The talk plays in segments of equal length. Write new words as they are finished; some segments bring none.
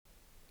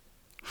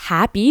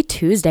Happy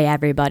Tuesday,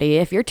 everybody.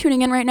 If you're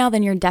tuning in right now,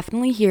 then you're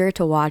definitely here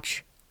to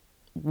watch.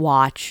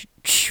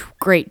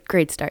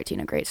 Great start,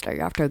 Tina. Great start.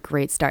 You're off to a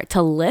great start.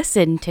 To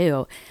listen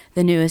to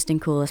the newest and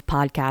coolest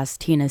podcast,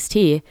 Tina's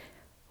Tea,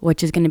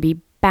 which is going to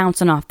be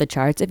bouncing off the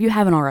charts. If you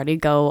haven't already,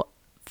 go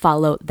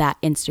follow that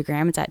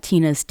Instagram. It's at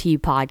Tina's Tea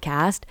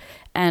Podcast.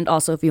 And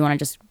also, if you want to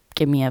just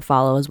give me a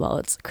follow as well,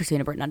 it's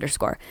Cristina Britton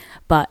 _.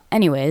 But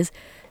anyways,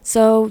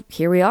 so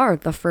here we are,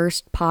 the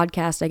first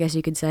podcast, I guess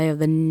you could say, of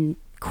the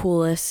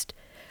coolest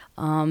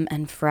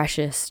and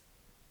freshest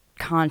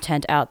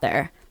content out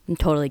there. I'm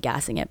totally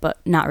gassing it, but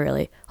not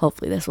really.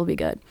 Hopefully this will be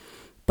good.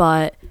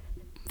 But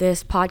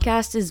this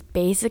podcast is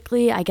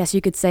basically, I guess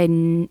you could say,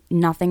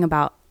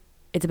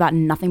 it's about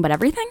nothing but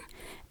everything.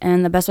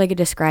 And the best way I could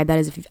describe that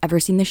is if you've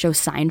ever seen the show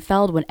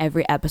Seinfeld, when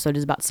every episode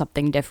is about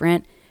something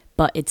different,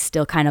 but it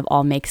still kind of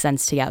all makes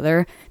sense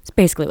together. It's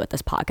basically what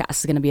this podcast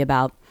is going to be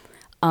about.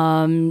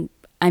 I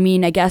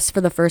guess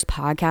for the first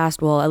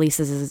podcast, well, at least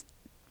this is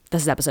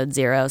episode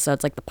 0, so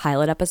it's like the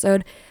pilot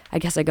episode. I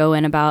guess I go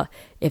in about,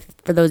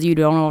 for those of you who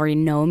don't already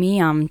know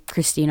me, I'm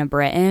Cristina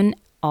Britton,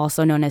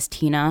 also known as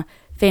Tina,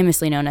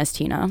 famously known as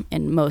Tina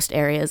in most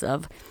areas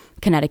of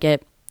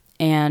Connecticut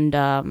and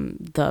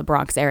the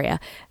Bronx area.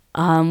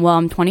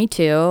 I'm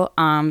 22,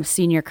 I'm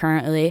senior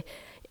currently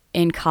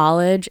in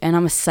college, and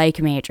I'm a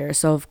psych major,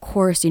 so of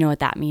course you know what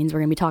that means. We're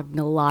going to be talking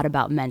a lot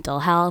about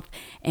mental health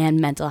and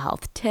mental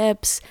health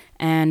tips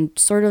and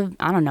sort of,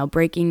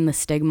 breaking the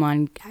stigma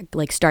and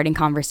like starting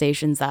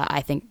conversations that I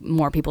think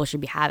more people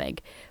should be having,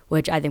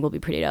 which I think will be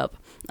pretty dope.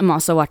 I'm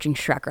also watching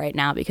Shrek right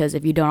now because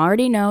if you don't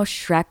already know,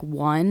 Shrek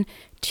 1,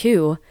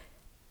 2,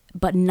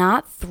 but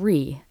not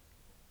 3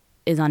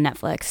 is on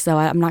Netflix, so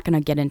I'm not going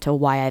to get into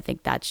why I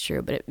think that's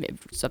true, but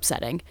it's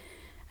upsetting.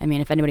 I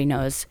mean, if anybody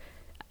knows,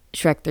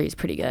 Shrek 3 is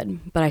pretty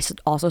good, but I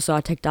also saw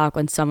a TikTok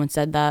when someone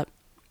said that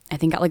I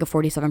think got like a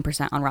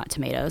 47% on Rotten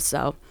Tomatoes,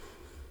 so,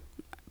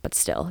 but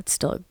still, it's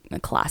still a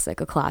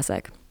classic.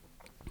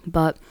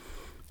 But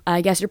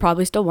I guess you're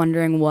probably still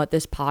wondering what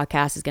this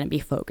podcast is going to be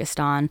focused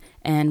on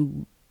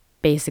and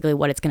basically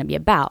what it's going to be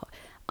about.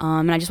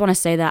 And I just want to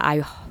say that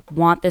I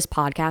want this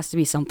podcast to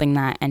be something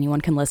that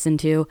anyone can listen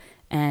to,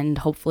 and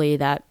hopefully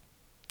that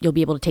you'll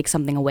be able to take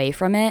something away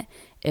from it.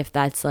 If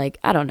that's like,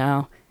 I don't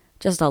know,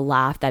 just a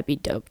laugh, that'd be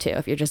dope too.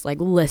 If you're just like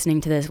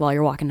listening to this while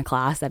you're walking to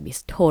class, that'd be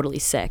totally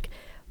sick.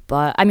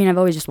 But I mean, I've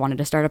always just wanted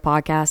to start a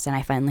podcast, and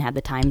I finally had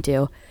the time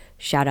to.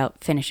 Shout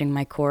out finishing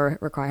my core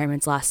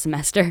requirements last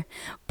semester.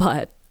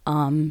 But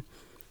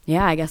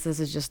yeah, I guess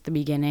this is just the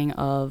beginning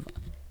of,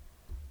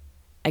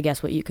 I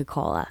guess what you could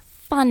call a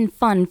fun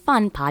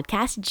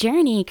podcast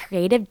journey,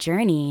 creative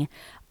journey.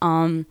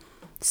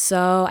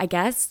 So I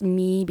guess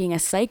me being a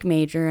psych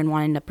major and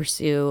wanting to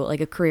pursue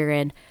like a career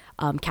in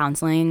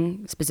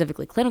counseling,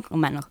 specifically clinical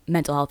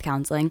mental health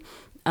counseling.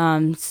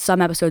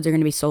 Some episodes are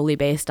going to be solely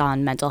based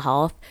on mental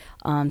health,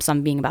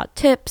 some being about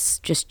tips,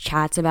 just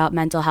chats about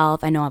mental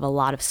health. I know I have a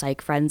lot of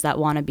psych friends that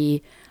want to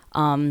be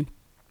on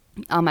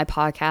my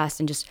podcast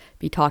and just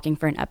be talking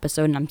for an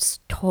episode, and I'm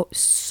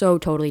so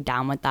totally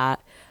down with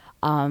that.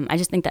 I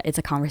just think that it's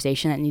a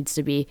conversation that needs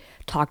to be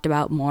talked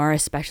about more,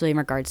 especially in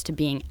regards to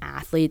being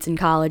athletes in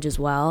college as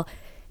well.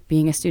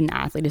 Being a student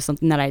athlete is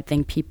something that I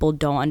think people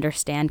don't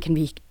understand can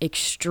be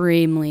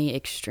extremely,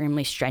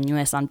 extremely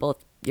strenuous on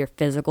both your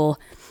physical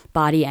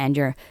body and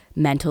your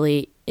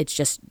mentally. It's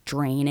just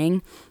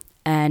draining.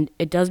 And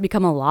it does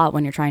become a lot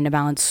when you're trying to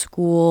balance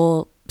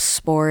school,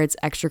 sports,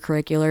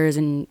 extracurriculars,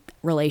 and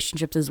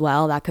relationships as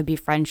well. That could be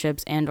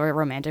friendships and or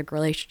romantic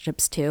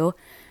relationships too.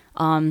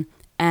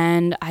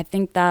 And I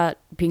think that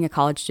being a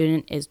college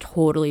student is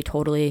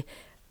totally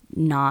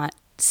not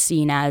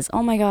seen as,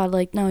 oh my god,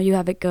 like, no, you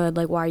have it good,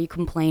 like, why are you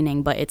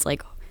complaining? But it's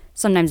like,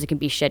 sometimes it can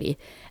be shitty,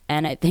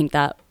 and I think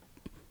that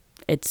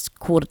it's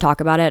cool to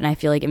talk about it, and I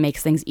feel like it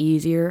makes things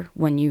easier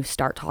when you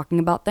start talking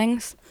about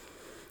things.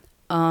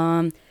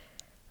 I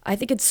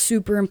think it's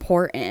super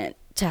important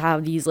to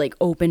have these like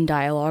open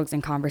dialogues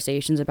and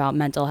conversations about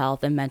mental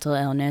health and mental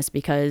illness,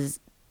 because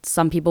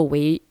some people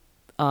wait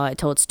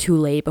until it's too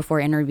late before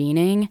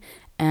intervening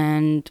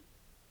and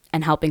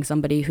helping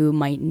somebody who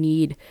might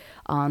need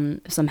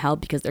some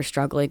help because they're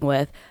struggling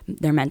with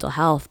their mental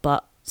health.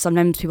 But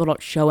sometimes people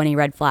don't show any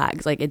red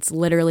flags. Like, it's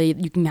literally,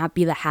 you can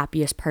be the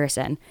happiest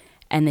person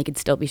and they could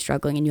still be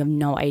struggling and you have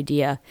no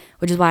idea,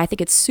 which is why I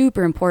think it's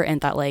super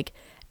important that like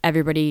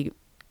everybody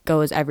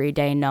goes every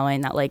day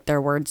knowing that like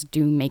their words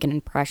do make an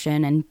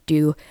impression and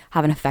do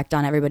have an effect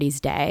on everybody's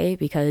day.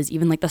 Because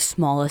even like the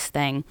smallest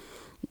thing,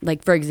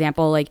 like for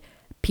example, like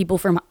people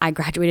I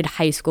graduated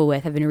high school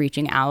with have been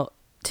reaching out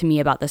to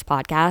me about this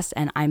podcast,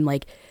 and I'm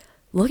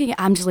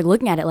just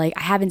looking at it like,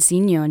 I haven't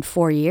seen you in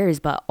 4 years,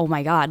 but oh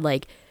my god,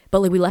 like, but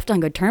like we left on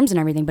good terms and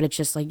everything, but it's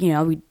just like,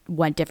 we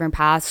went different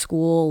paths,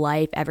 school,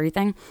 life,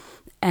 everything,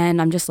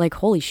 and I'm just like,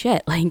 holy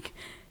shit, like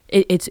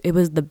it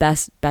was the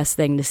best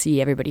thing to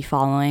see everybody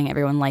following,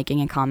 everyone liking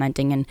and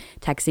commenting and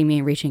texting me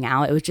and reaching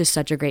out. It was just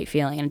such a great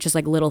feeling. And just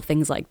like little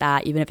things like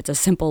that, even if it's a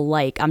simple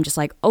like, I'm just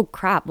like, oh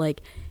crap,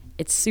 like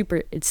it's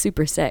super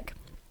sick.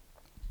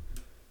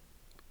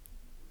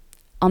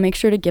 I'll make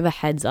sure to give a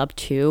heads up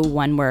too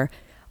when we're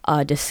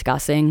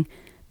discussing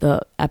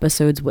the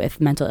episodes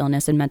with mental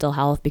illness and mental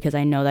health, because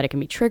I know that it can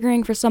be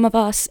triggering for some of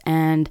us.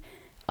 And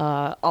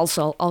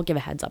also I'll give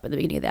a heads up at the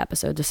beginning of the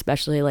episodes,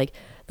 especially like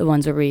the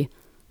ones where we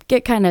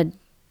get kind of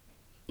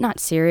not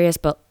serious,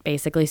 but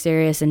basically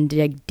serious and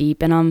dig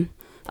deep in them.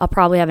 I'll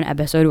probably have an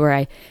episode where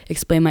I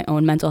explain my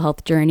own mental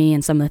health journey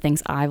and some of the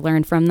things I've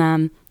learned from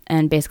them,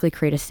 and basically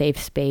create a safe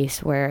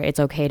space where it's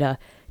okay to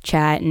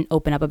chat and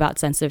open up about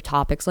sensitive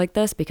topics like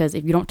this, because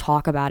if you don't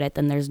talk about it,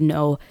 then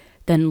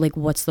then like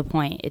what's the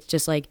point? It's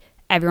just like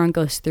everyone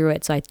goes through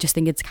it. So I just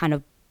think it's kind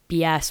of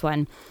BS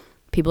when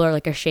people are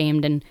like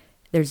ashamed, and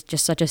there's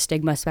just such a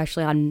stigma,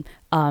 especially on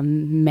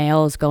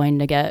males going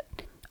to get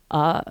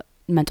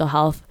mental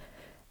health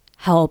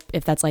help,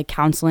 if that's like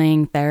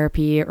counseling,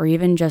 therapy, or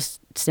even just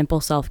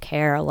simple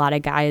self-care. A lot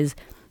of guys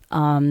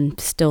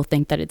still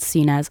think that it's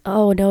seen as,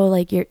 oh no,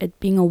 like you're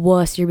being a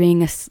wuss, you're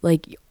being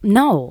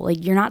no,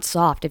 like you're not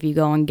soft if you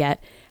go and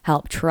get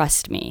help,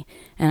 trust me.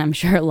 And I'm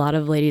sure a lot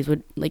of ladies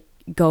would like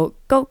go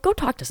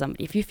talk to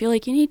somebody if you feel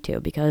like you need to,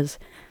 because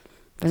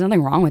there's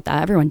nothing wrong with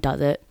that. Everyone does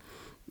it.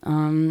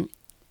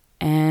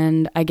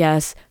 And I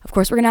guess, of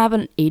course, we're going to have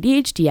an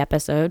ADHD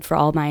episode for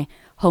all my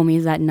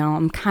homies that know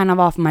I'm kind of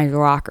off my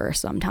rocker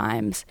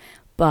sometimes,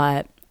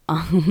 but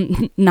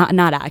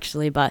not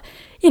actually, but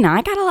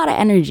I got a lot of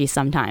energy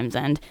sometimes,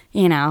 and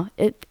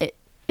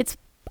it's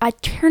I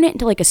turn it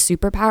into like a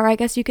superpower, I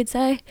guess you could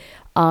say.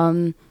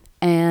 And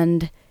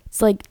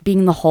it's like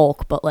being the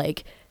Hulk, but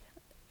like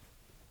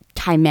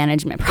time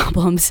management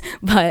problems.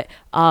 But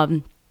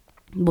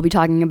we'll be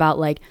talking about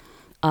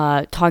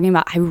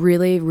I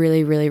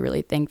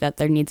really think that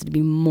there needs to be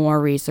more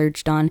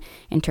research done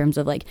in terms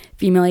of like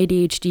female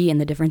ADHD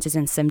and the differences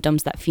in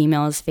symptoms that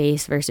females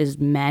face versus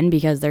men,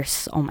 because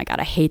there's, oh my God,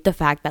 I hate the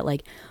fact that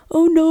like,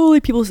 oh no,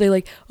 like people say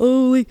like,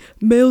 oh, like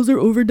males are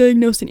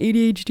overdiagnosed in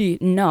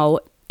ADHD. No,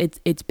 it's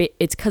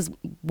because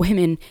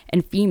women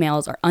and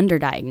females are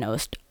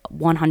underdiagnosed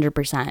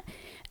 100%.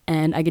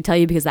 And I could tell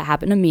you, because that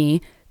happened to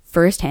me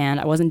firsthand.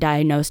 I wasn't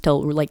diagnosed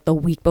till like the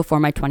week before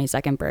my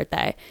 22nd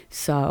birthday.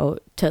 So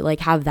to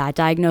like have that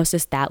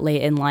diagnosis that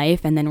late in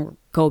life, and then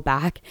go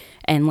back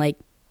and like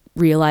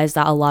realize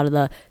that a lot of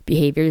the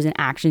behaviors and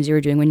actions you were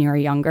doing when you were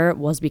younger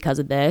was because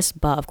of this.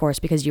 But of course,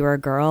 because you were a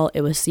girl,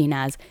 it was seen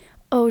as,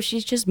 oh,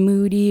 she's just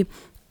moody.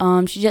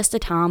 She's just a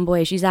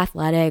tomboy. She's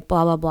athletic,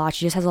 blah, blah, blah.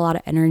 She just has a lot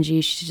of energy.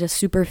 She's just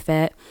super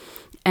fit.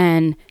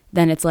 And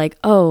then it's like,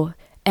 oh,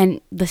 and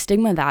the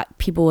stigma that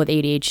people with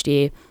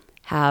ADHD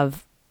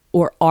have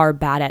or are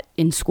bad at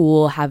in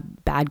school,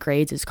 have bad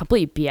grades, is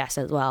complete BS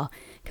as well.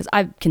 Because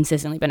I've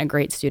consistently been a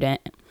great student.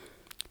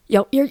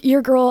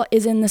 Your girl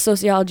is in the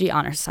Sociology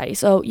Honor Society.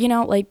 So,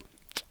 like,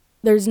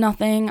 there's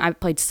nothing. I've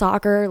played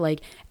soccer,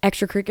 like,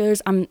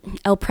 extracurriculars. I'm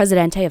El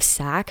Presidente of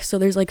SAC. So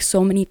there's, like,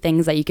 so many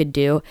things that you could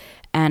do.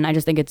 And I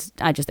just think it's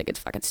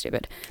fucking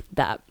stupid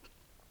that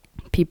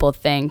people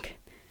think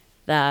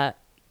that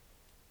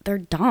they're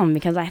dumb.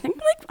 Because I think,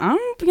 like, I'm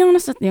going to be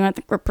honest with you, I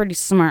think we're pretty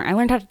smart. I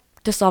learned how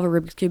to solve a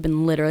Rubik's Cube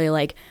in literally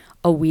like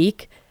a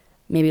week,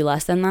 maybe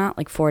less than that,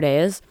 like 4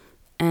 days.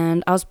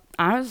 And I was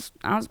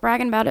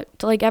bragging about it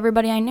to like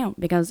everybody I knew,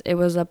 because it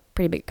was a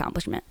pretty big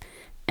accomplishment,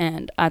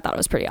 and I thought it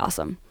was pretty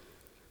awesome.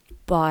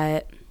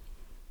 But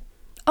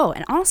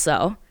and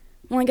also,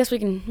 well, I guess we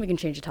can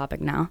change the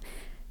topic now.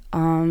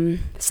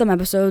 Some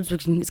episodes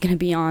is going to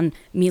be on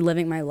me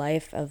living my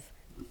life of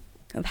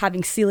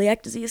having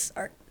celiac disease.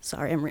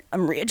 Sorry,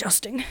 I'm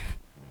readjusting.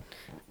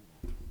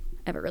 I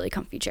have a really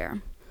comfy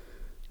chair.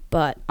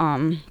 But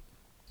some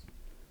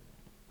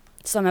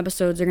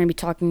episodes are going to be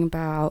talking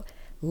about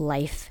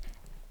life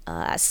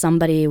as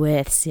somebody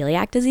with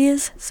celiac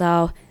disease.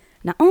 So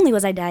not only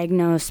was I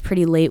diagnosed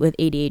pretty late with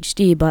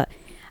ADHD, but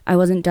I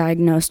wasn't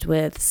diagnosed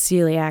with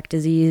celiac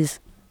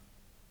disease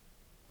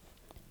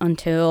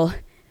until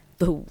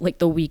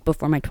the week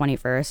before my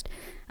 21st.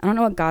 I don't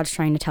know what God's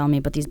trying to tell me,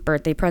 but these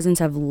birthday presents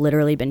have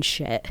literally been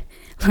shit.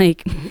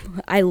 Like,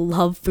 I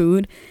love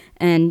food,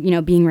 and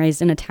being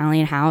raised in an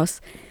Italian house,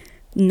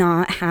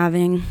 not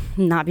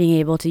being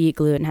able to eat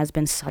gluten has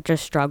been such a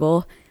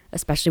struggle,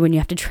 especially when you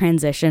have to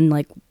transition,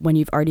 like when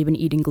you've already been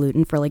eating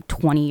gluten for like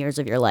 20 years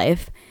of your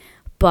life.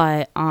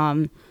 But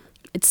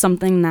it's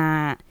something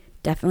that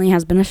definitely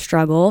has been a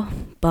struggle,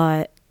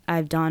 but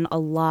I've done a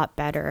lot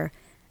better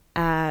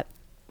at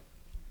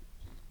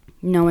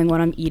knowing what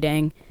I'm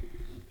eating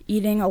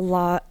a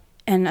lot.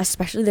 And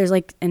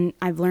especially and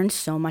I've learned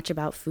so much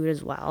about food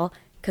as well,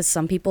 because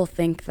some people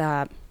think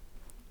that,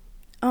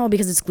 oh,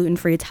 because it's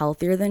gluten-free, it's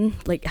healthier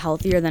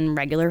than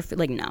regular food.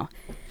 Like, no.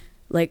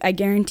 Like, I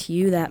guarantee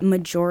you that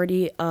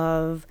majority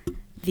of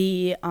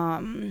the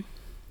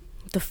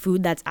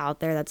food that's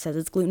out there that says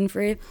it's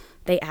gluten-free,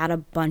 they add a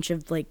bunch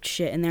of, like,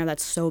 shit in there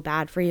that's so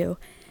bad for you.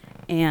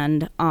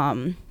 And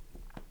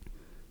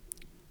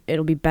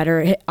it'll be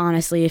better,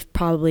 honestly,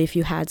 if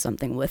you had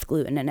something with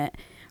gluten in it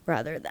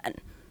rather than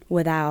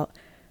without.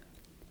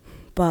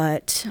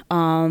 But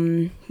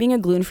being a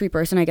gluten-free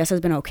person, I guess, has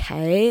been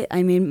okay.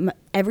 I mean,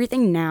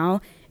 everything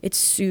now, it's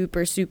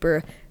super,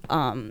 super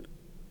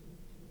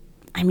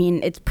I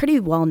mean, it's pretty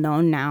well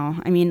known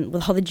now. I mean,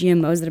 with all the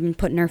GMOs that have been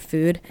put in our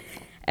food,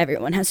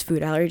 everyone has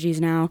food allergies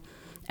now.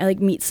 I like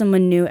meet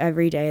someone new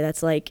every day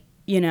that's like,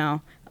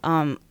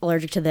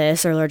 allergic to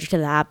this or allergic to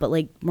that, but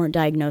like weren't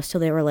diagnosed till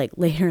they were like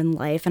later in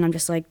life. And I'm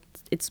just like,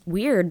 it's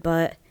weird,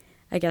 but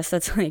I guess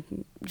that's like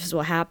just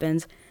what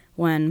happens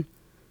when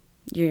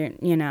you're,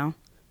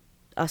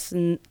 us.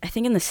 And I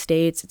think in the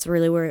States, it's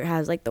really where it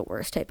has like the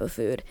worst type of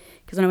food.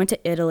 Because when I went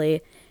to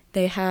Italy,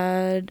 they've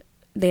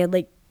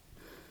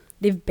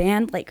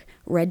banned like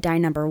red dye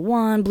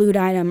 #1, blue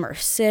dye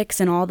 #6,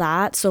 and all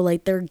that. So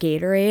like their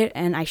Gatorade,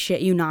 and I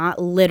shit you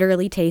not,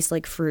 literally tastes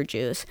like fruit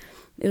juice.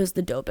 It was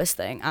the dopest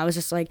thing. I was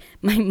just like,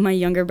 my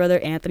younger brother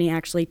Anthony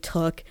actually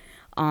took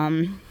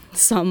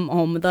some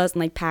home with us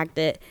and like packed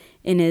it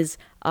in his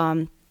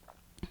I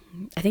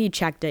think he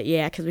checked it,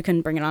 yeah, because we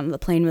couldn't bring it onto the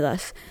plane with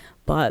us.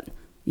 But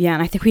yeah,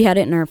 and I think we had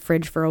it in our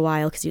fridge for a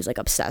while because he was like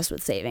obsessed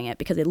with saving it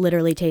because it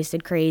literally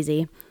tasted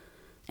crazy.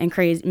 And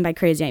by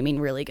crazy I mean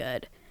really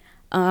good.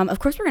 Of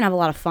course, we're going to have a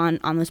lot of fun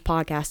on this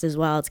podcast as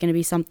well. It's going to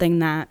be something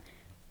that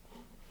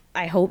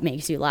I hope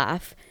makes you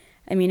laugh.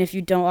 I mean, if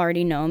you don't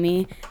already know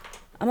me,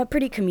 I'm a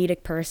pretty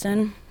comedic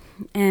person,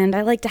 and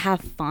I like to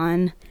have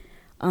fun,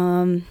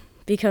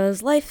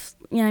 because life,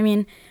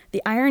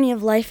 the irony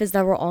of life is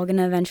that we're all going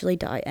to eventually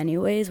die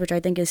anyways, which I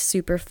think is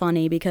super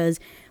funny because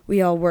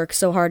we all work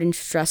so hard and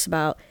stress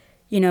about,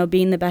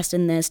 being the best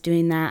in this,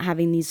 doing that,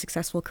 having these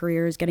successful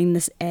careers, getting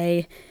this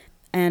A,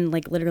 and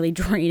like literally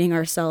draining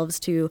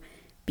ourselves to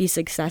be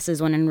successes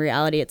when in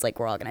reality it's like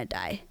we're all going to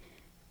die.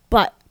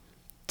 But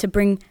to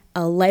bring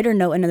a lighter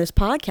note into this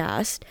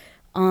podcast,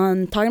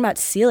 talking about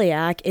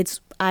celiac,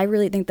 I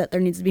really think that there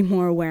needs to be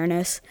more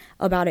awareness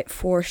about it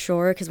for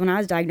sure, because when I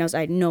was diagnosed,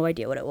 I had no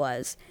idea what it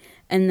was.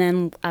 And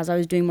then as I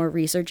was doing more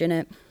research in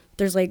it,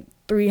 there's like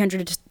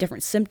 300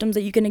 different symptoms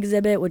that you can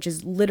exhibit, which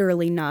is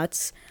literally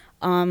nuts.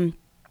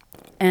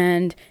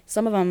 And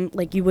some of them,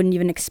 like, you wouldn't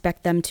even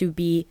expect them to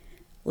be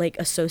like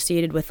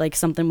associated with like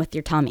something with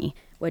your tummy,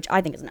 which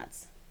I think is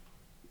nuts.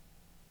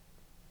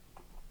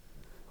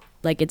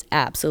 Like, it's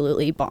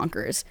absolutely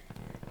bonkers.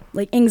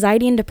 Like,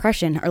 anxiety and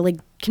depression are like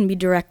can be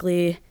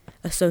directly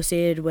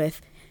associated with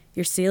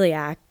your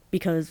celiac,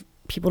 because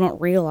people don't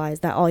realize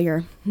that all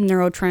your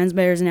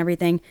neurotransmitters and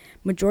everything,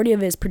 majority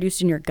of it is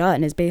produced in your gut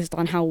and is based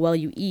on how well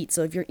you eat.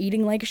 So if you're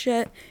eating like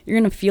shit, you're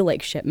gonna feel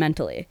like shit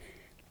mentally.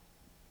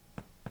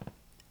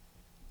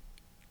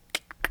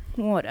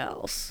 What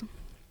else?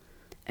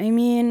 I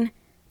mean,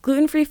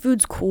 gluten-free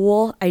food's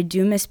cool. I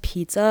do miss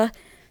pizza.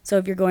 So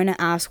if you're going to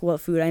ask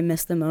what food I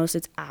miss the most,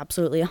 it's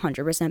absolutely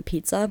 100%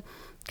 pizza.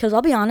 Because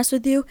I'll be honest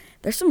with you,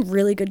 there's some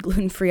really good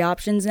gluten-free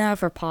options now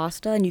for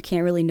pasta, and you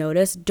can't really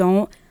notice.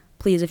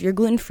 Please, if you're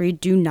gluten-free,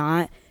 do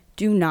not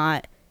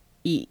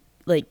eat.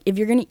 Like, if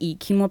you're going to eat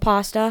quinoa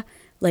pasta,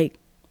 like,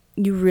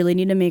 you really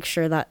need to make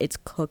sure that it's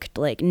cooked,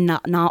 like,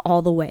 not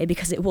all the way,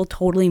 because it will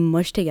totally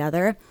mush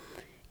together.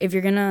 If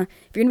you're gonna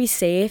be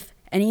safe,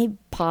 any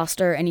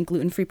pasta or any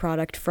gluten-free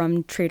product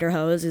from Trader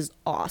Joe's is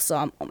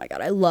awesome. Oh my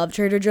god, I love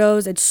Trader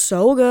Joe's. It's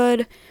so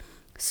good.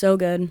 So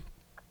good.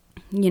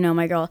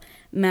 My girl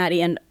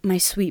Maddie and my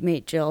sweet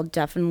mate Jill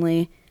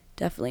definitely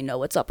know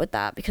what's up with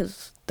that,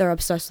 because they're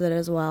obsessed with it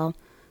as well.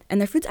 And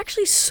their food's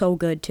actually so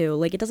good too.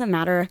 Like, it doesn't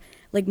matter.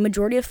 Like,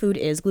 majority of food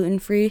is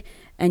gluten-free,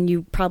 and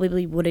you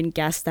probably wouldn't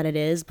guess that it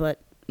is,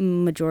 but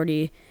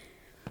majority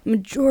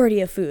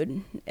of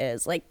food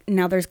is. Like,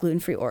 now there's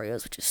gluten-free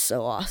Oreos, which is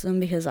so awesome,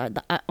 because I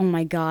oh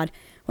my god,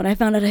 when I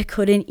found out I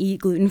couldn't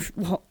eat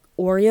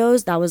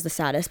Oreos, that was the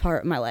saddest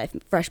part of my life.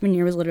 Freshman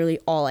year was literally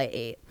all I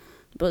ate,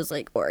 was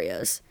like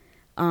Oreos.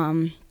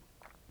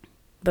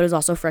 But it was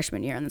also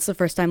freshman year, and it's the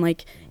first time,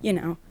 like,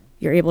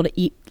 you're able to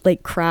eat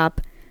like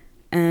crap.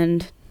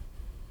 And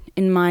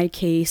in my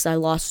case, I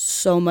lost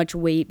so much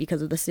weight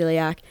because of the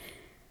celiac.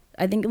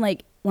 I think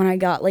like when I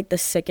got like the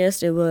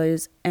sickest, it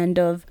was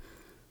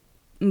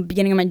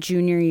beginning of my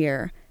junior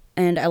year,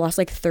 and I lost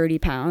like 30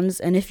 pounds.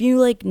 And if you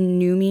like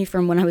knew me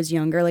from when I was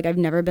younger, like, I've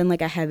never been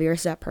like a heavier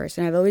set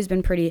person. I've always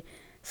been pretty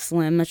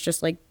slim. That's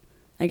just like,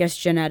 I guess,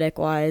 genetic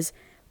wise.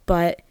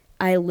 But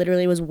I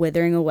literally was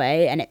withering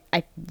away, and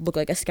I look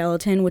like a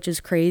skeleton, which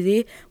is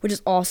crazy, which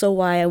is also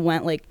why I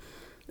went like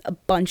a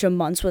bunch of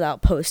months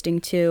without posting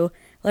too.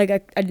 Like, I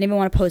didn't even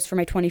want to post for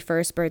my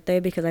 21st birthday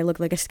because I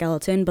looked like a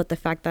skeleton, but the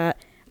fact that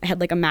I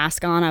had like a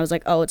mask on, I was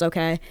like, oh, it's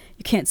okay.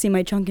 You can't see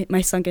my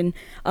sunken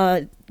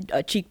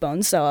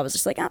cheekbones, so I was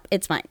just like, oh,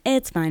 it's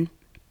fine.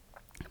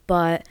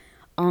 But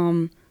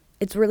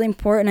it's really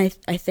important.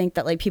 I think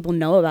that like people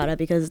know about it,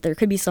 because there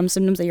could be some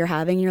symptoms that you're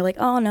having, and you're like,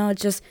 oh no,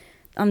 it's just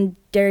I'm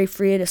dairy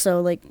free,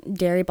 so like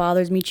dairy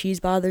bothers me, cheese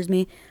bothers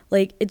me.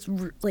 Like, it's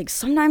like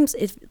sometimes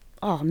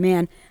oh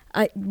man,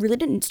 I really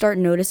didn't start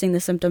noticing the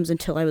symptoms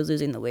until I was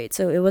losing the weight.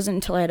 So it wasn't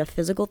until I had a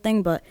physical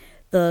thing, but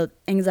the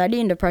anxiety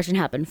and depression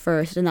happened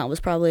first, and that was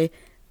probably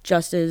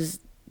just as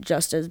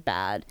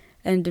bad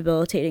and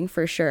debilitating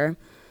for sure.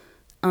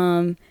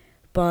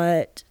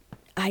 But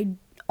I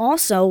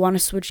also want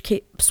to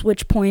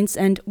switch points,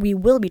 and we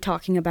will be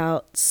talking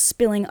about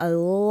spilling a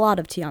lot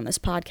of tea on this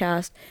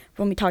podcast.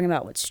 We'll be talking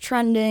about what's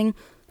trending,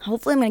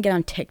 hopefully I'm going to get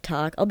on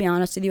TikTok. I'll be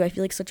honest with you, I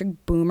feel like such a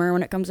boomer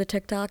when it comes to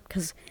TikTok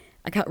because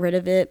I got rid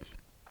of it.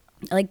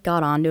 I like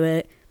got onto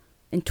it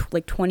in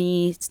like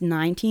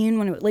 2019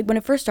 when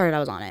it first started. I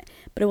was on it,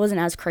 but it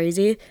wasn't as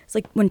crazy. It's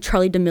like when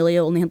Charlie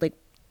D'Amelio only had like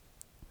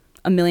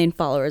 1 million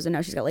followers and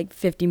now she's got like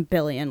 15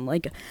 billion.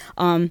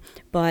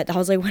 But that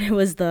was like when it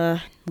was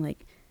the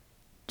like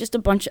just a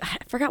bunch. I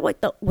forgot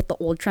what the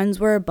old trends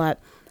were, but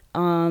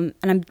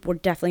and we're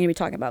definitely gonna be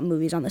talking about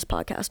movies on this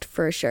podcast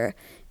for sure.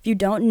 If you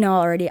don't know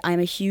already,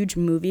 I'm a huge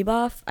movie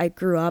buff. I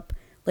grew up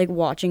like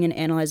watching and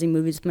analyzing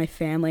movies with my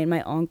family, and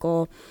my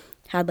uncle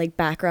had like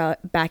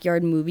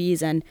backyard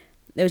movies, and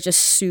it was just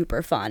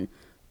super fun.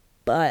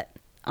 But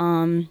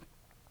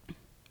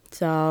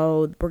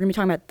so we're gonna be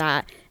talking about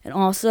that, and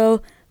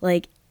also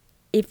like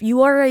if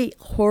you are a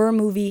horror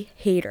movie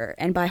hater,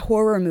 and by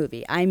horror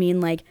movie I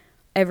mean like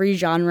every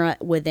genre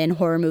within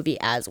horror movie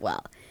as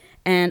well.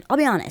 And I'll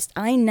be honest,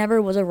 I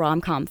never was a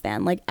rom-com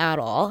fan like at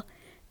all.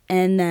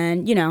 And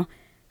then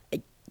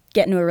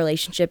get into a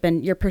relationship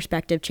and your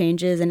perspective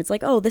changes, and it's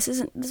like, oh, this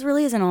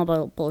really isn't all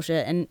about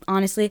bullshit. And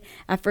honestly,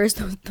 at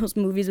first those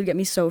movies would get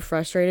me so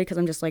frustrated because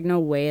I'm just like, no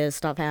way this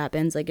stuff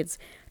happens, like it's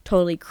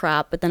totally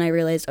crap. But then I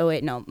realized, oh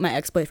wait, no, my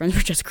ex-boyfriends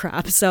were just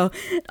crap. So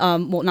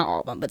well, not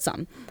all of them, but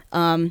some.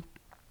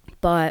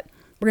 But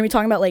we're gonna be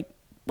talking about like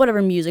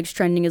whatever music's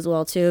trending as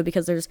well too,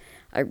 because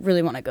I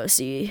really want to go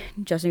see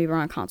Justin Bieber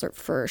on concert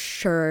for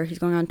sure. He's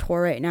going on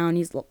tour right now and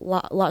he's a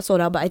lot sold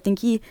out, but I think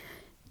he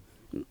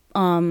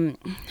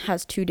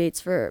has 2 dates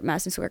for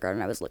Madison Square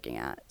Garden I was looking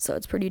at, so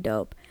it's pretty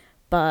dope.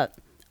 But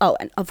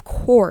and of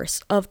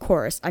course,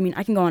 I mean,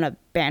 I can go on a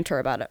banter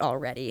about it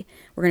already.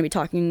 We're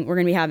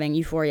gonna be having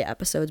Euphoria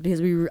episodes because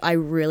I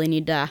really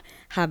need to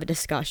have a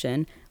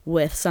discussion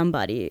with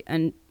somebody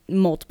and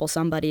multiple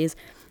somebodies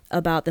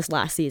about this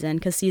last season,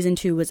 because season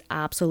 2 was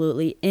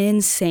absolutely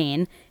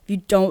insane.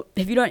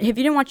 If you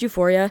didn't watch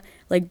Euphoria,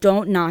 like,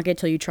 don't knock it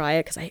till you try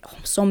it, because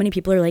so many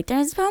people are like,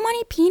 there's so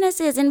many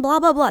penises and blah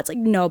blah blah. It's like,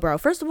 no, bro,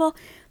 first of all,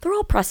 they're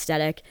all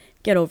prosthetic.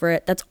 Get over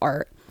it. That's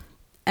art.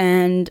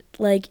 And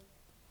like,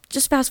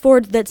 just fast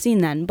forward to that scene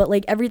then. But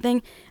like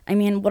everything, I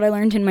mean, what I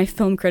learned in my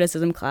film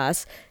criticism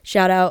class,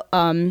 shout out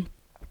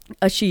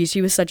Ashish,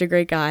 he was such a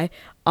great guy,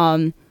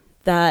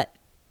 that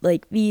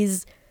like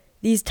these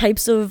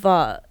types of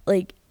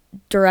like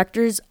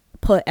directors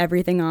put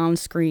everything on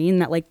screen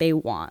that like they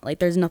want. Like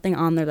there's nothing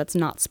on there that's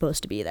not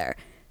supposed to be there.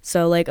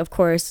 So like, of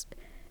course,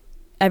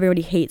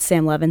 everybody hates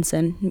Sam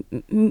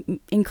Levinson,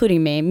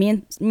 including me.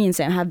 Me and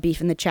Sam have beef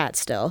in the chat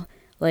still.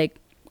 Like,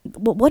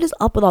 what is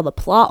up with all the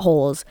plot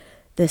holes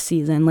this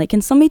season? Like,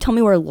 can somebody tell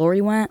me where Lori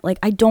went? Like,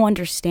 I don't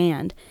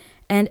understand.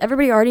 And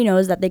everybody already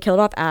knows that they killed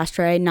off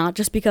Ashtray, not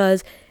just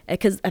because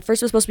at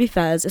first it was supposed to be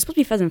Fez. It's supposed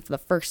to be Fez for the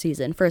first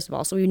season, first of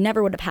all. So we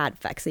never would have had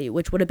Fexy,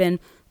 which would have been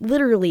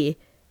literally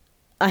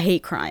a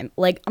hate crime.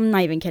 Like, I'm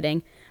not even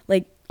kidding.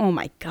 Like, oh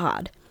my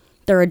God.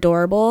 They're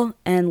adorable.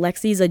 And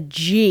Lexi's a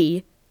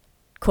G,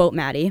 quote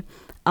Maddie.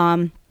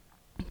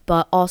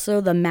 But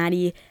also the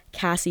Maddie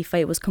Cassie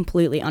fight was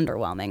completely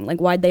underwhelming. Like,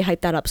 why'd they hype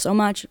that up so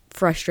much?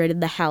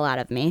 Frustrated the hell out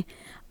of me.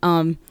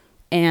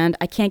 And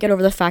I can't get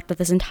over the fact that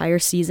this entire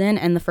season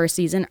and the first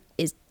season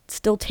is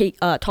still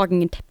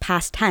talking in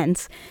past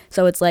tense.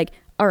 So it's like,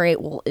 all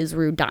right, well, is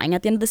Rue dying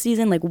at the end of the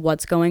season? Like,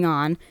 what's going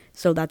on?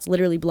 So that's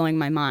literally blowing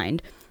my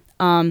mind.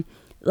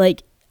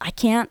 Like, I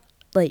can't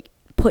like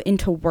put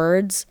into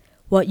words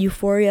what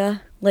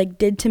Euphoria like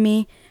did to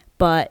me,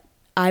 but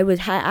I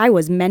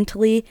was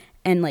mentally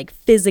and like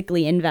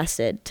physically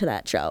invested to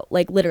that show.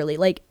 Like, literally,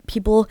 like,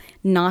 people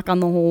knock on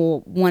the whole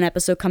one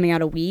episode coming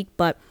out a week,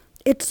 but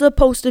it's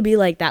supposed to be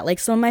like that. Like,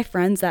 some of my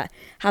friends that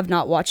have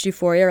not watched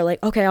Euphoria are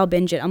like, okay, I'll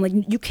binge it. I'm like,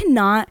 you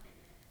cannot,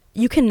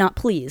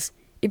 please.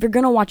 If you're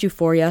gonna watch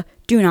Euphoria,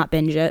 do not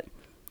binge it.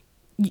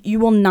 You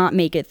will not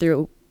make it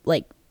through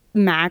like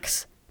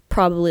max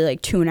probably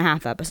like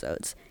 2.5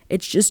 episodes.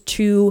 It's just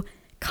too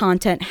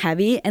content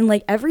heavy, and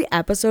like every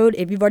episode,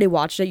 if you've already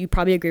watched it, you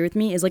probably agree with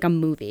me, is like a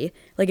movie,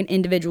 like an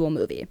individual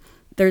movie.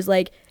 There's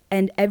like,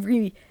 and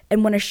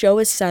when a show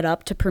is set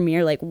up to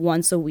premiere like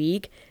once a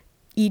week,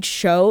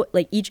 each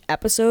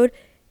episode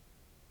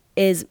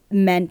is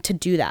meant to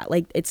do that.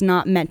 Like, it's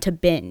not meant to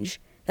binge.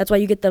 That's why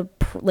you get the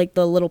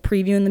little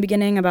preview in the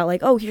beginning about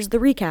like, oh, here's the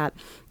recap.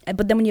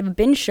 But then when you have a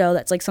binge show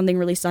that's like something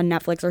released on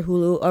Netflix or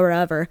Hulu or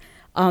wherever,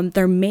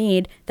 they're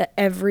made that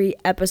every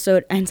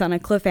episode ends on a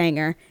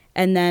cliffhanger,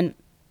 and then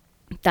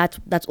that's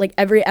like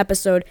every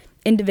episode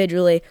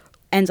individually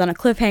ends on a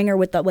cliffhanger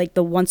with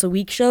the once a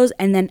week shows,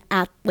 and then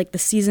at like the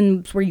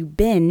seasons where you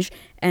binge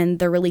and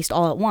they're released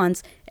all at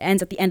once, it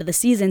ends at the end of the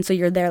season, so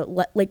you're there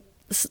like,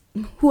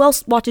 who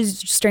else watches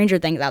Stranger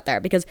Things out there?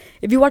 Because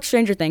if you watch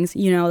Stranger Things,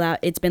 you know that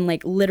it's been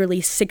like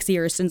literally 6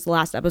 years since the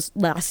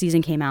last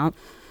season came out.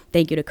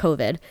 Thank you to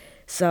COVID.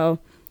 So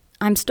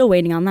I'm still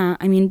waiting on that.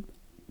 I mean,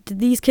 did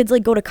these kids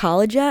like go to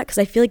college yet? Because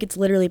I feel like it's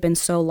literally been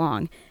so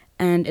long,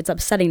 and it's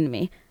upsetting to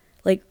me.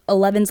 Like,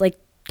 11's like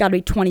gotta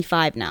be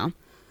 25 now.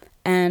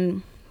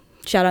 And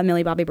shout out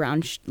Millie Bobby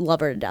Brown. Love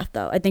her to death,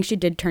 though. I think she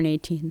did turn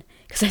 18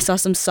 because I saw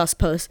some sus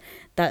posts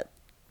that,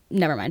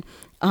 never mind.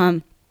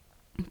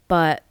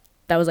 but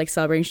that was like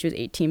celebrating she was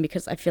 18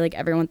 because I feel like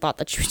everyone thought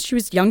that she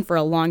was young for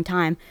a long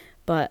time,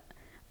 but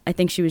I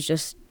think she was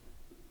just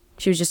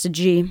a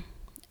G,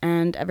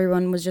 and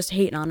everyone was just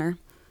hating on her.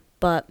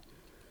 But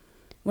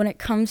when it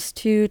comes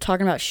to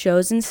talking about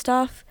shows and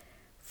stuff,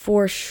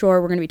 for sure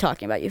we're going to be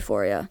talking about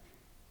Euphoria.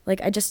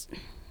 Like,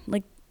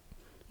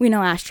 we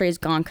know Ashtray's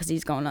gone because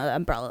he's going to the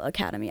Umbrella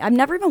Academy. I've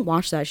never even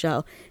watched that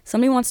show.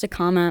 Somebody wants to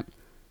comment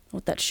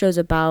what that show's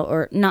about,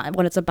 or not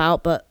what it's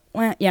about, but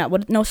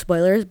no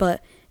spoilers,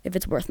 but if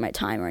it's worth my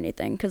time or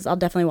anything, because I'll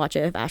definitely watch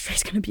it if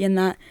Ashtray's going to be in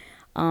that.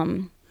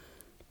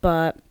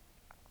 But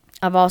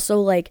I've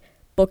also, like,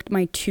 booked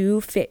my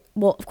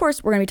well, of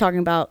course, we're going to be talking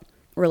about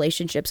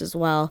relationships as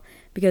well,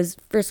 because,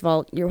 first of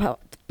all,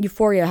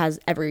 Euphoria has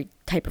every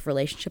type of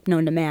relationship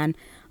known to man.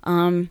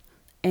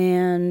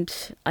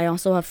 And I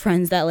also have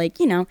friends that, like,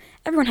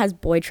 everyone has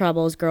boy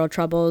troubles, girl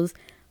troubles,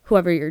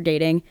 whoever you're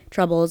dating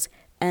troubles.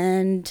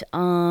 And,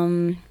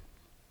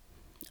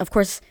 of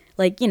course,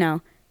 like,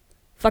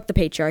 fuck the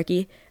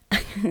patriarchy.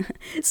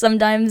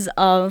 Sometimes,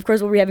 of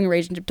course, we'll be having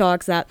relationship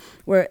talks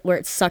where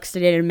it sucks to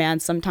date a man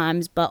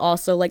sometimes, but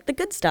also, like, the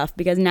good stuff,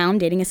 because now I'm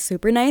dating a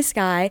super nice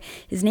guy.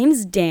 His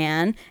name's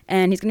Dan,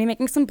 and he's going to be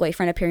making some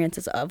boyfriend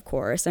appearances, of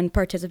course, and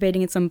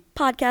participating in some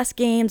podcast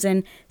games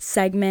and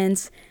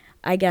segments,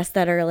 I guess,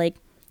 that are, like,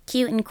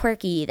 cute and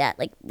quirky, that,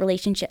 like,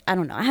 relationship. I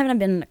don't know. I haven't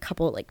been in a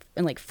couple, like,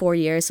 in, like, 4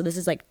 years, so this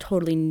is, like,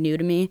 totally new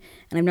to me,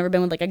 and I've never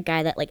been with, like, a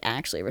guy that, like,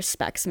 actually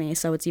respects me,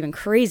 so it's even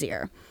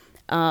crazier.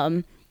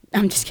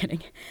 I'm just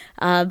kidding.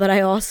 But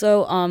I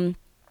also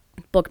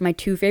booked my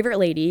 2 favorite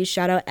ladies.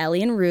 Shout out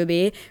Ellie and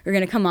Ruby. We're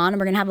going to come on and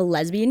we're going to have a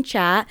lesbian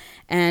chat.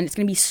 And it's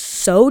going to be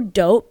so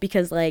dope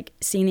because, like,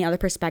 seeing the other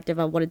perspective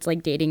of what it's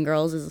like dating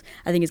girls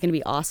I think is going to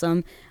be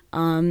awesome.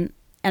 And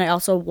I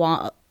also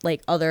want,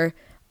 like, other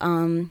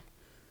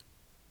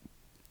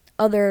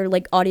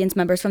like, audience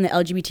members from the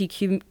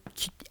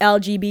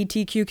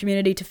LGBTQ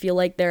community to feel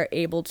like they're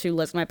able to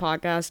listen to my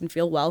podcast and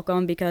feel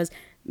welcome, because,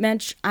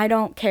 Mensch, I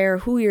don't care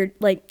who you're,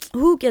 like,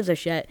 who gives a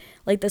shit?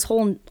 Like, this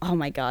whole, oh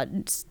my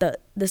god,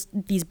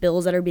 these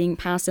bills that are being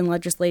passed in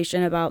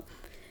legislation about,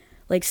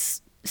 like,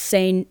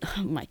 saying,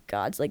 oh my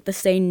god, it's like the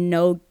say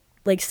no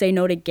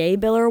to gay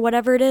bill or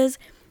whatever it is.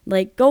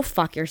 Like, go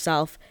fuck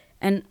yourself.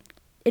 And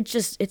it's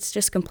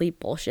just complete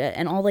bullshit.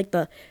 And all, like,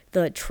 the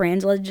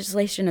trans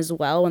legislation as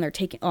well, when they're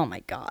taking, oh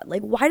my god,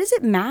 like, why does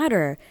it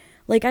matter?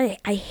 Like, I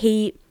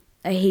hate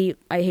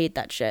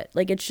that shit.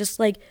 Like, it's just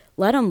like,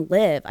 let them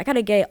live. I got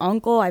a gay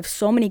uncle. I have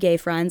so many gay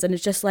friends, and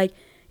it's just like,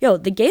 yo,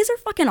 the gays are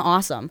fucking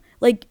awesome.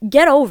 Like,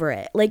 get over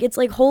it. Like, it's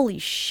like, holy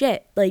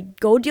shit. Like,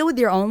 go deal with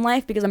your own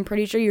life, because I'm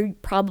pretty sure you're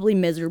probably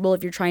miserable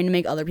if you're trying to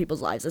make other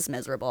people's lives this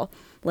miserable.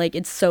 Like,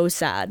 it's so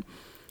sad.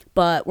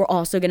 But we're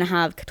also gonna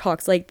have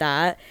talks like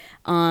that.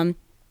 I'm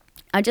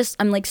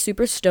like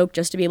super stoked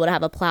just to be able to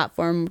have a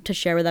platform to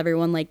share with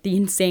everyone, like, the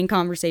insane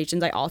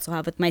conversations I also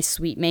have with my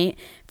sweet mate,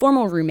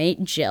 former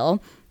roommate,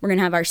 Jill. We're going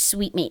to have our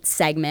sweet mate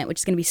segment, which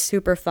is going to be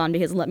super fun,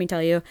 because let me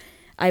tell you,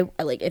 I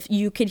like, if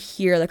you could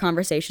hear the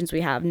conversations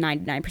we have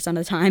 99% of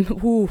the time,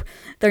 ooh,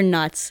 they're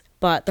nuts,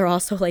 but they're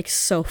also, like,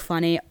 so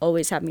funny,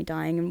 always have me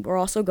dying. And we're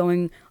also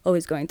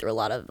always going through a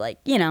lot of, like,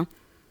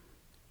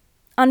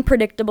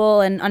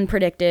 unpredictable and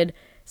unpredicted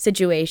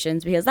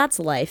situations, because that's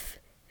life.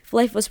 If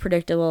life was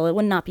predictable, it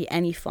would not be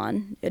any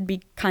fun. It'd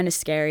be kind of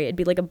scary. It'd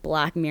be like a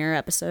Black Mirror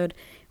episode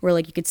where,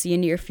 like, you could see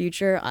into your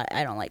future.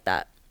 I don't like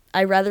that.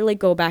 I'd rather, like,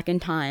 go back in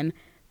time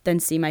than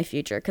see my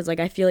future, because, like,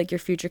 I feel like your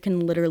future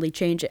can literally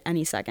change at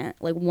any second.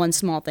 Like, one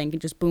small thing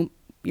can just, boom,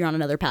 you're on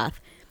another path,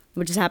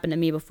 which has happened to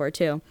me before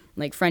too.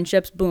 Like,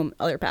 friendships, boom,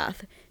 other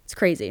path. It's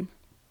crazy.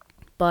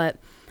 But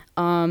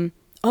and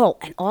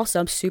also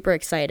I'm super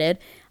excited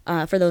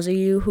for those of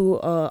you who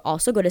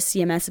also go to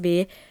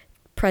CMSV.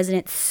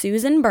 President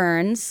Susan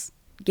Burns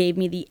gave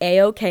me the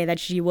A-OK that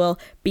she will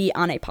be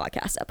on a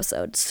podcast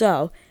episode.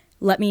 So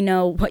let me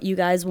know what you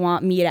guys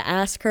want me to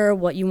ask her,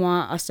 what you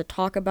want us to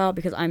talk about,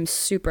 because I'm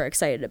super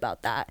excited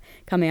about that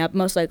coming up,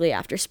 most likely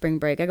after spring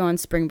break. I go on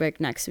spring break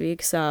next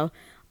week, so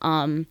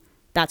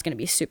that's going to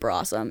be super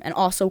awesome. And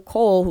also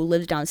Cole, who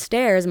lives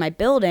downstairs in my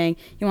building,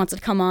 he wants to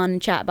come on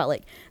and chat about,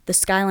 like, the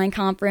Skyline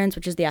Conference,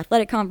 which is the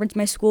athletic conference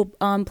my school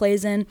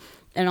plays in,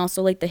 and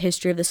also, like, the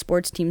history of the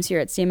sports teams here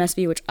at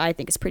CMSV, which I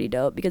think is pretty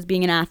dope, because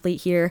being an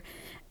athlete here,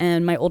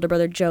 and my older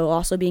brother Joe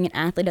also being an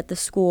athlete at the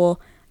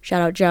school,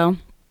 shout out Joe,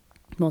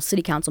 well,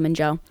 City Councilman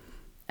Joe,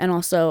 and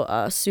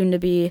also soon to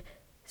be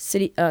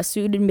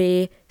CMSV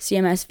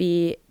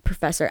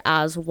professor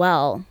as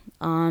well,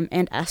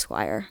 and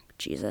Esquire.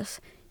 Jesus,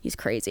 he's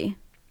crazy.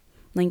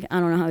 Like, I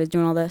don't know how he's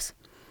doing all this.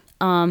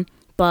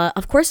 But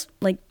of course,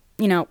 like,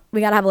 we gotta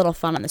have a little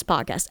fun on this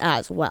podcast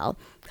as well,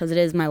 because it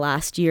is my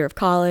last year of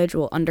college,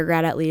 well,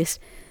 undergrad at least.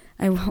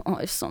 I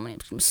have so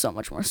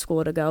much more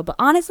school to go. But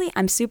honestly,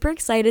 I'm super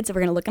excited. So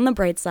we're gonna look on the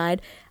bright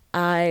side.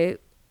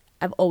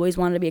 I've always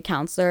wanted to be a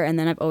counselor, and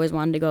then I've always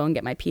wanted to go and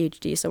get my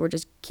PhD. So we're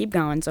just keep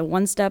going. So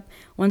one step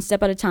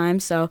at a time.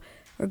 So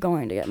we're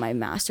going to get my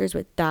master's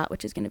with that,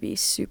 which is going to be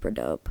super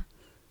dope.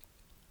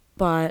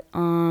 But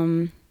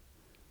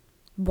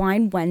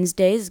Wine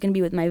Wednesdays is going to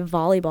be with my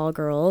volleyball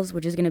girls,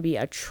 which is going to be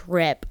a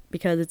trip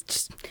because it's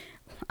just,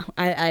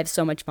 I have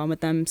so much fun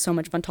with them, so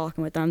much fun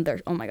talking with them.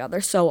 Oh my God,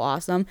 they're so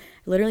awesome.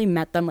 I literally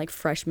met them like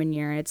freshman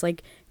year, and it's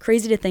like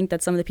crazy to think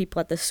that some of the people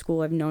at this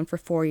school I've known for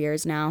 4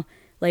 years now.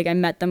 Like, I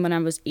met them when I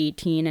was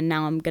 18, and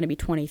now I'm going to be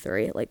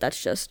 23. Like,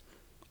 that's just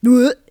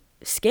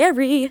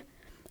scary.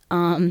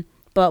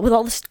 But with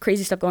all this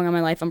crazy stuff going on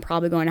in my life, I'm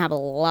probably going to have a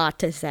lot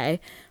to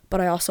say.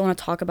 But I also want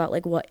to talk about,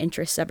 like, what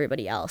interests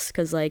everybody else.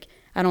 Because, like,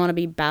 I don't want to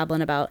be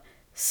babbling about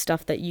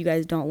stuff that you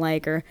guys don't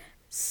like, or,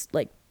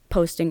 like,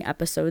 posting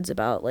episodes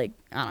about, like,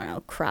 I don't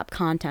know, crap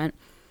content.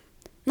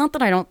 Not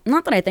that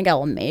I think I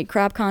will make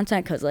crap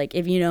content, because, like,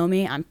 if you know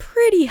me, I'm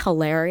pretty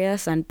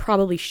hilarious and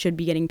probably should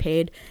be getting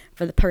paid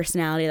for the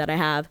personality that I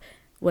have,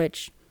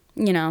 which,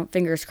 you know,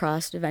 fingers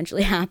crossed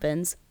eventually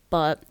happens.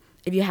 But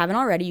if you haven't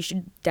already, you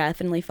should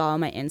definitely follow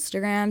my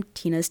Instagram,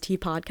 Tina's Tea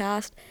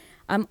Podcast.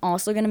 I'm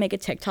also going to make a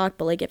TikTok,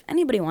 but, like, if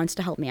anybody wants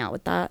to help me out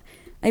with that,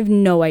 I have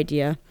no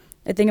idea.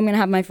 I think I'm going to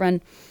have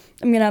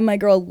my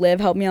girl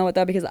Liv help me out with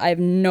that, because I have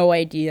no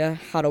idea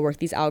how to work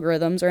these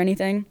algorithms or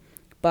anything.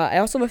 But I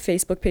also have a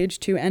Facebook page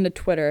too, and a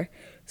Twitter.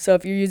 So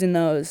if you're using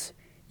those,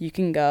 you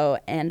can go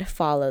and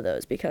follow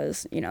those,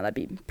 because, you know, that'd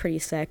be pretty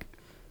sick.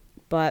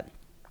 But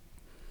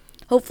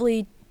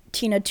hopefully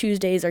Tina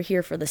Tuesdays are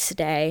here for the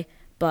stay.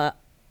 But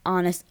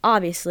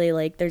obviously,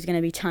 like, there's going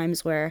to be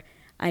times where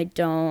I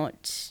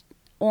don't.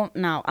 Well,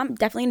 no, I'm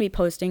definitely going to be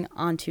posting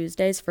on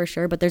Tuesdays for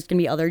sure. But there's going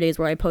to be other days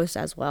where I post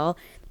as well.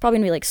 Probably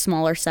going to be like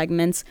smaller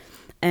segments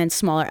and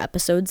smaller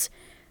episodes.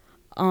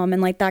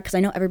 And like that, because I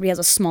know everybody has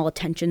a small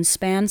attention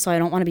span, so I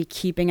don't want to be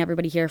keeping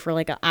everybody here for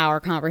like an hour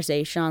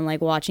conversation on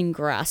like watching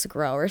grass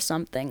grow or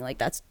something. Like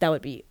that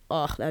would be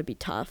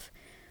tough.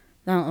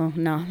 No,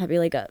 that'd be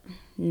like a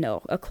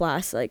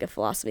class, like a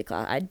philosophy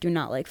class. I do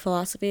not like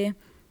philosophy.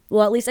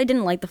 Well, at least I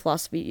didn't like the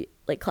philosophy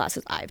like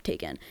classes I've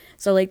taken.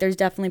 So like there's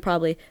definitely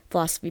probably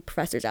philosophy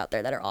professors out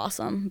there that are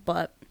awesome,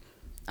 but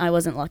I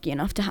wasn't lucky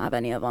enough to have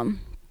any of them,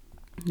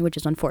 which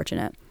is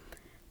unfortunate.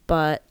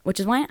 But which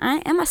is why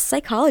I am a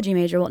psychology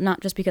major. Well,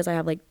 not just because I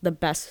have like the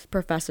best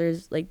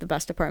professors, like the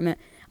best department.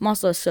 I'm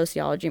also a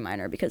sociology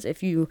minor, because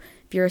if you're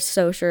a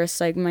soc or a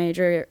psych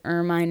major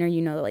or minor,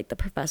 you know that like the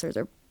professors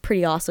are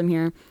pretty awesome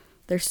here.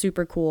 They're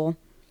super cool.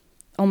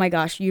 Oh my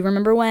gosh, you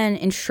remember when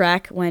in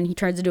Shrek, when he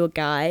turns into a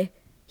guy,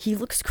 he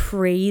looks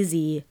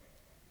crazy.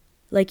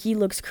 Like, he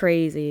looks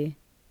crazy.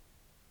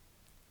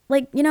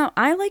 Like, you know,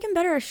 I like him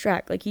better as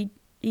Shrek. Like, he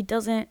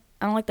doesn't,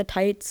 I don't like the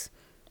tights.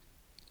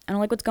 I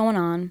don't like what's going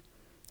on.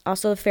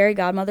 Also, the fairy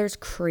godmother is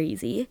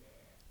crazy.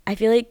 I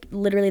feel like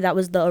literally that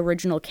was the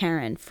original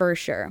Karen, for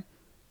sure,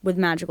 with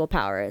magical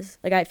powers.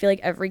 Like, I feel like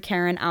every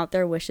Karen out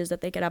there wishes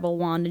that they could have a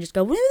wand and just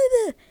go,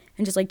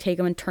 and just, like, take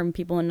them and turn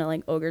people into,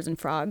 like, ogres and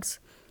frogs.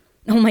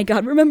 Oh, my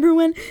God. Remember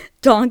when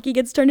Donkey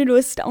gets turned into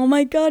a oh,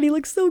 my God. He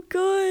looks so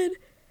good.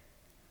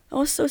 I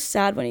was so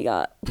sad when he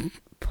got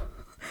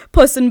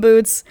Puss in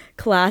Boots.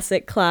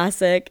 Classic.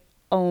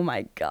 Oh,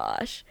 my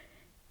gosh.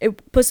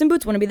 Puss in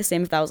Boots wouldn't be the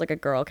same if that was like a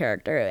girl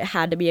character. It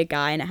had to be a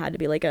guy, and it had to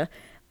be like a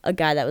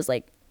guy that was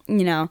like,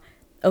 you know,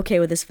 okay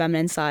with his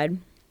feminine side.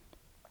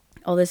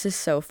 Oh, this is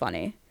so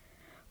funny.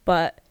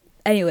 But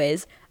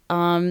anyways,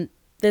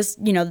 this,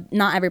 you know,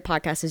 not every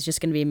podcast is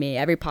just going to be me.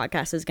 Every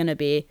podcast is going to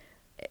be,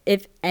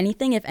 if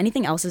anything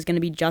else is going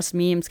to be just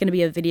me. It's going to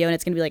be a video, and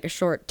it's going to be like a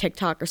short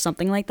TikTok or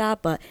something like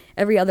that. But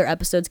every other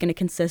episode is going to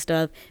consist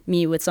of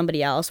me with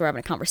somebody else. We're having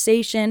a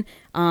conversation.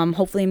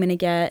 Hopefully I'm going to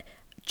get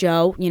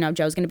Joe, you know,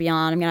 Joe's going to be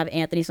on. I'm going to have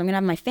Anthony. So I'm going to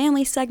have my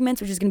family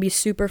segments, which is going to be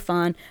super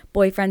fun.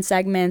 Boyfriend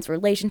segments,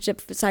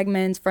 relationship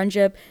segments,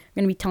 friendship.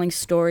 I'm going to be telling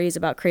stories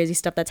about crazy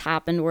stuff that's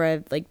happened where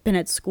I've like been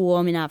at school.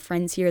 I mean, I have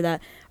friends here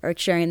that are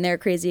sharing their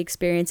crazy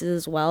experiences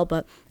as well.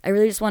 But I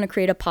really just want to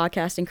create a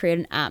podcast and create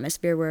an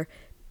atmosphere where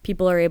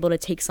people are able to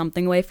take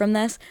something away from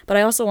this. But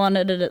I also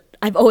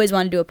I've always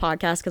wanted to do a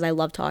podcast because I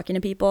love talking to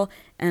people.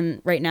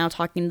 And right now,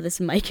 talking to this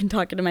mic and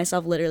talking to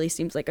myself literally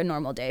seems like a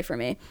normal day for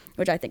me,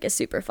 which I think is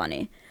super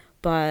funny.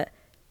 But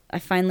I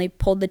finally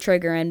pulled the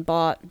trigger and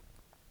bought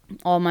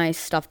all my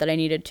stuff that I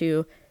needed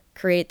to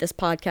create this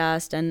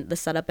podcast and the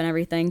setup and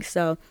everything.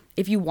 So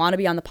if you want to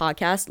be on the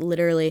podcast,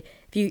 literally,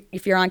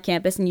 if you're on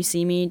campus and you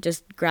see me,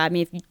 just grab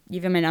me. If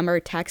you have my number,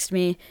 text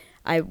me.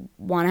 I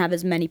want to have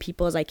as many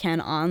people as I can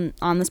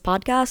on this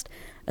podcast,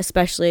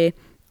 especially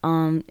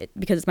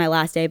because it's my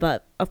last day.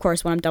 But of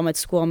course, when I'm done with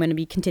school, I'm going to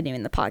be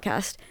continuing the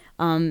podcast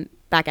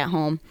back at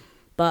home.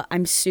 But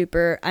I'm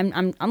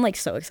like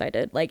so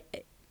excited.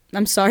 Like,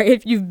 I'm sorry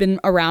if you've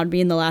been around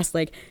me in the last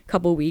like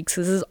couple weeks.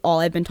 This is all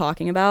I've been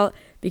talking about,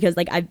 because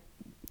like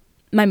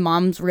my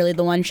mom's really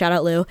the one, shout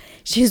out Lou.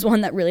 She's the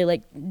one that really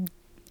like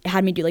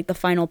had me do like the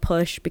final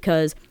push,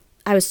 because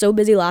I was so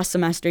busy last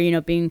semester, you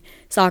know, being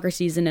soccer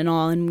season and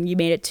all, and we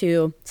made it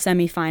to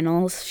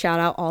semifinals. Shout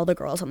out all the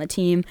girls on the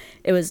team.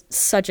 It was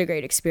such a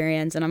great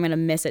experience, and I'm going to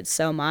miss it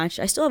so much.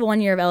 I still have 1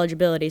 year of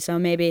eligibility, so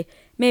maybe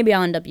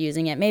I'll end up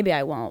using it. Maybe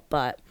I won't,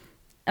 but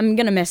I'm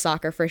going to miss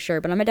soccer for sure.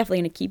 But I'm definitely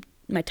going to keep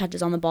my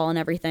touches on the ball and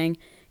everything,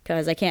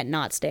 because I can't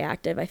not stay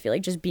active. I feel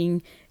like just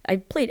being,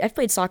 I've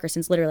played soccer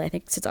since literally, I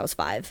think since I was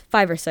 5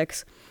 or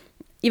 6,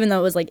 even though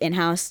it was like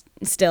in-house,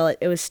 still,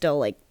 it was still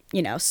like,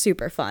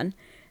 super fun.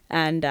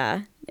 And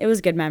it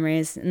was good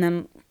memories. And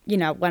then,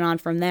 went on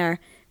from there.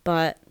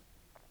 But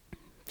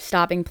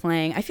stopping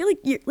playing, I feel like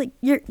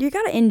you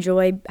gotta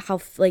enjoy how,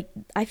 like,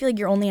 I feel like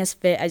you're only as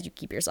fit as you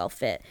keep yourself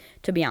fit,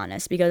 to be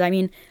honest. Because, I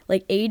mean,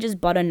 like, age is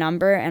but a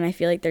number. And I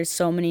feel like there's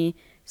so many,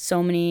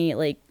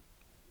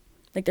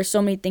 like there's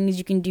so many things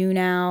you can do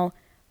now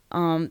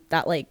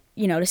that, like,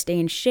 to stay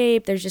in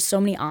shape. There's just so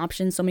many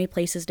options, so many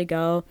places to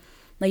go.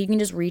 Like, you can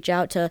just reach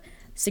out to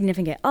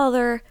significant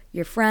other,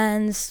 your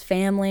friends,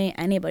 family,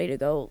 anybody to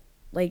go.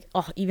 Like,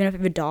 even if you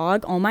have a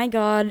dog, oh my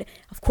God.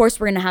 Of course,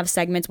 we're going to have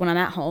segments when I'm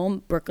at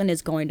home. Brooklyn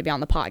is going to be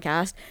on the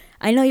podcast.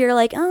 I know you're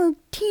like, oh,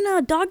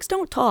 Tina, dogs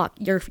don't talk.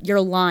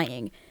 You're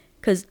lying.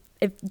 Because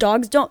if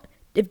dogs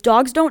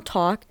don't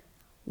talk,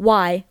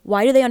 why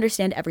do they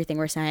understand everything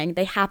we're saying?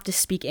 They have to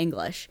speak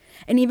English.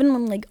 And even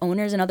when, like,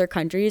 owners in other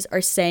countries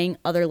are saying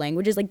other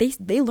languages, like,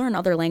 they learn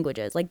other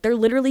languages. Like,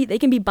 they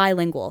can be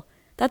bilingual.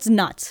 That's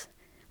nuts.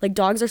 Like,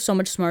 dogs are so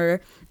much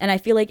smarter, and I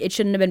feel like it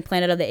shouldn't have been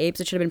Planet of the Apes.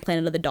 It should have been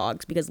Planet of the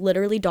Dogs, because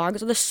literally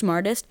dogs are the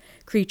smartest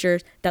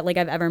creatures that, like,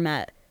 I've ever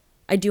met.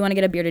 I do want to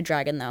get a bearded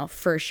dragon, though,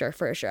 for sure.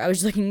 I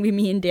was looking,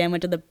 me and Dan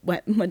went to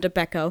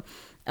Becco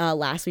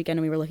last weekend,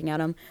 and we were looking at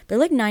them. They're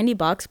like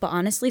 $90, but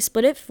honestly,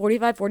 split it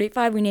 45.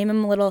 We name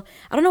him a little,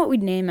 I don't know what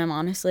we'd name him,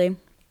 honestly.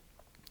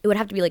 It would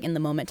have to be, like, in the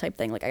moment type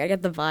thing. Like, I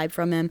get the vibe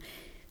from him,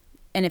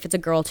 and if it's a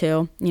girl,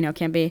 too,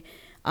 can't be.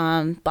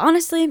 But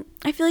honestly,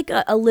 I feel like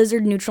a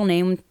lizard neutral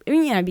name,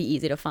 it'd be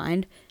easy to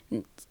find.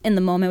 In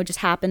the moment, it would just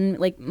happen.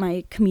 Like,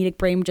 my comedic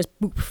brain would just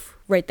poof,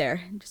 right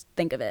there. Just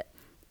think of it.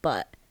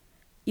 But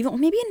even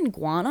maybe an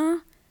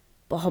iguana.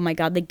 But oh my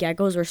God, the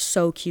geckos were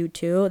so cute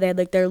too. They had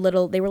like they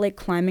were like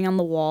climbing on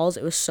the walls.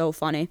 It was so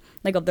funny.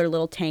 Like, of their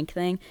little tank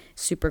thing.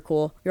 Super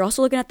cool. You're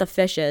also looking at the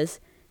fishes.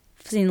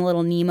 Seeing the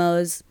little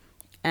Nemos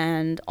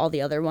and all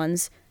the other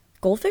ones.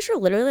 Goldfish are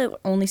literally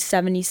only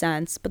 70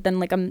 cents, but then,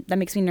 like, that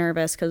makes me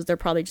nervous because they're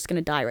probably just going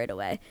to die right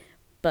away.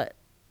 But,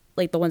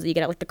 like, the ones that you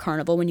get at, like, the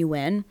carnival when you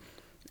win,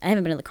 I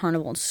haven't been to the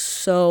carnival in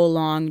so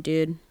long,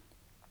 dude.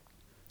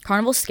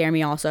 Carnivals scare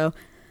me also.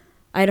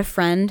 I had a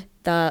friend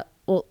that,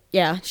 well,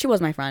 yeah, she was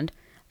my friend.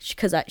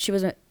 Because she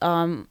was, I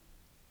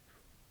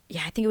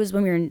think it was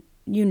when we were in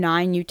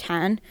U9,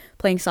 U10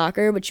 playing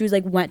soccer, but she was,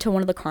 like, went to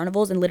one of the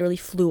carnivals and literally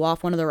flew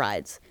off one of the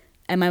rides.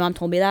 And my mom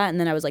told me that, and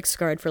then I was, like,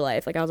 scarred for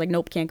life. Like, I was like,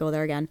 nope, can't go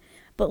there again.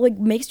 But, like,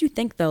 makes you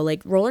think, though.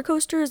 Like, roller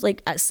coasters,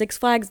 like, at Six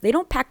Flags, they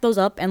don't pack those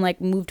up and,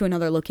 like, move to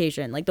another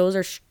location. Like, those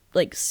are,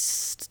 like,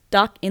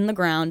 stuck in the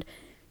ground,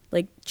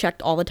 like,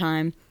 checked all the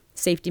time.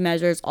 Safety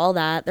measures, all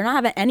that. They're not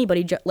having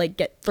anybody, like,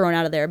 get thrown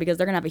out of there because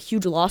they're going to have a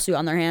huge lawsuit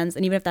on their hands.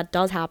 And even if that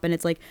does happen,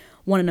 it's, like,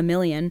 1 in a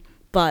million.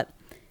 But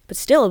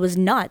still, it was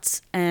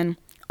nuts. And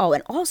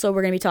also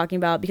we're going to be talking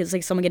about, because,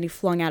 like, someone getting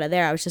flung out of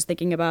there, I was just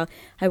thinking about,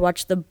 I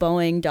watched the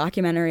Boeing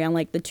documentary on,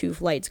 like, the 2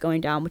 flights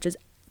going down, which is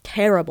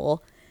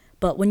terrible.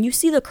 But when you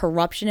see the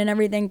corruption and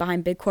everything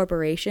behind big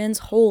corporations,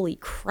 holy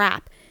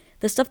crap.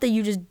 The stuff that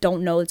you just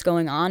don't know that's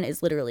going on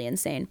is literally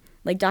insane.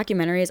 Like,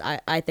 documentaries,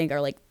 I think, are,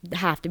 like,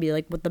 have to be,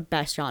 like, with the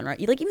best genre.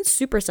 Like, even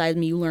Super Size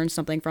Me, you learn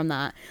something from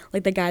that.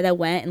 Like, the guy that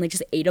went and, like,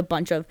 just ate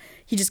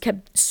he just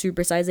kept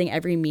supersizing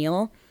every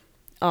meal.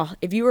 Oh,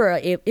 if you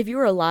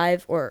were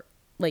alive or,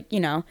 like,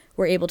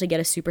 were able to get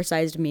a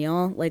supersized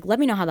meal, like, let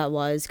me know how that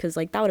was, because,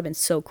 like, that would have been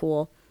so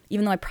cool.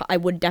 Even though I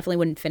definitely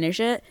wouldn't finish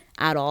it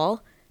at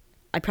all,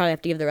 I'd probably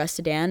have to give the rest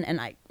to Dan, and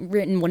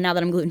now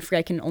that I'm gluten-free,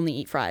 I can only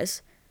eat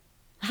fries.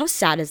 How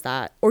sad is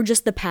that? Or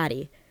just the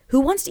patty.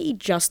 Who wants to eat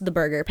just the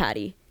burger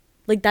patty?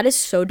 Like, that is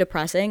so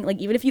depressing. Like,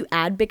 even if you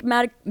add Big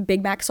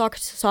Mac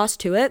sauce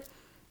to it,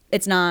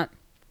 it's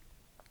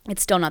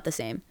still not the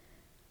same.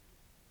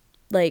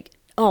 Like,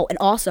 and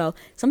also,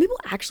 some people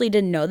actually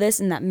didn't know this,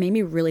 and that made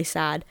me really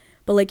sad.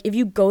 But, like, if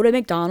you go to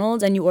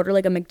McDonald's and you order,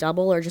 like, a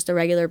McDouble or just a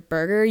regular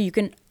burger, you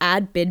can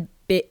add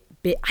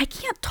I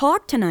can't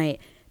talk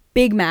tonight.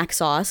 Big Mac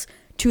sauce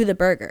to the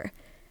burger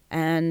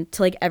and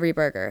to, like, every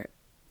burger.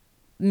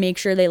 Make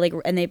sure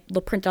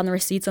they'll print on the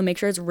receipt, so make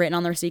sure it's written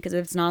on the receipt, because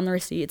if it's not on the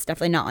receipt, it's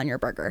definitely not on your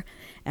burger.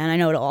 And I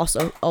know it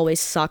also always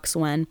sucks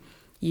when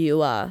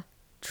you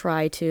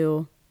try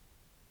to,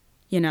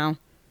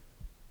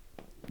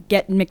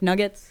 get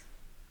McNuggets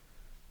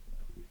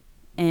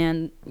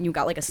and you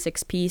got, like, a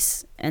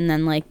 6-piece, and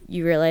then, like,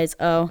 you realize,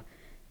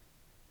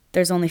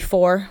 there's only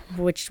 4,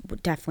 which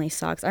definitely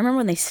sucks. I remember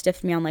when they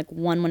stiffed me on, like,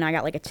 one when I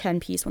got, like, a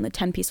 10-piece, when the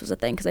 10-piece was a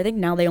thing, because I think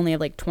now they only have,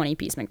 like,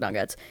 20-piece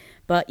McNuggets.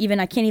 But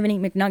I can't even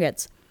eat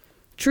McNuggets.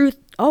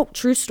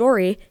 True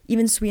story,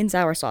 even sweet and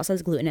sour sauce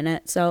has gluten in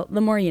it, so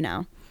the more you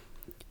know.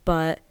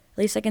 But at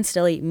least I can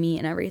still eat meat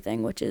and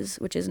everything, which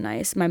is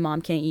nice. My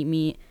mom can't eat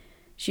meat.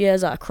 She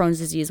has Crohn's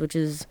disease, which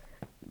is,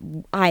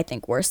 I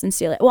think, worse than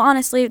celiac. Well,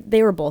 honestly,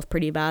 they were both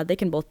pretty bad. They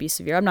can both be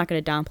severe. I'm not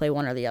going to downplay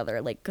one or the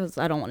other, like, because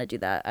I don't want to do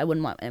that. I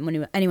wouldn't want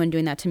anyone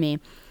doing that to me.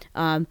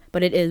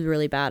 But it is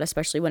really bad,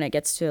 especially when it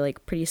gets to,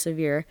 like, pretty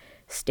severe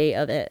state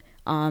of it.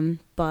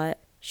 But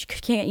she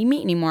can't eat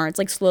meat anymore. It's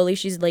like slowly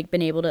she's like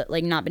been able to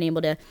like not been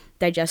able to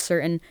digest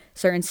certain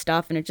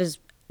stuff, and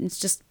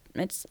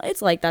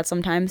it's like that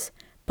sometimes.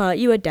 But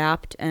you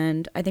adapt,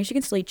 and I think she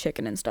can still eat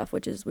chicken and stuff,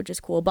 which is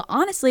cool. But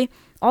honestly,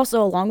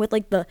 also along with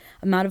like the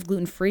amount of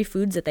gluten-free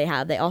foods that they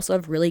also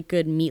have really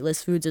good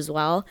meatless foods as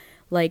well.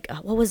 Like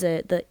what was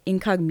it? The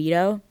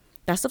incognito.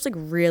 That stuff's like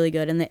really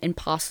good. And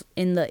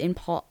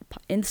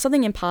in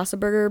something Impossible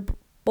Burger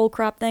bull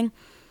crap thing,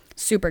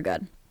 super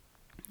good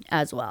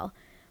as well.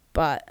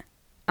 But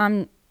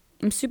I'm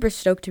super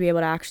stoked to be able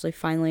to actually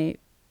finally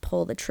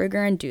pull the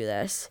trigger and do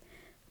this,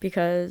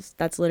 because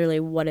that's literally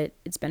what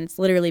it's been. It's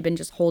literally been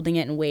just holding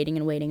it and waiting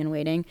and waiting and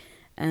waiting.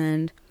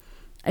 And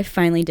I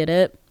finally did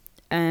it.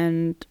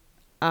 And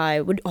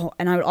I would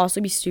also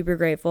be super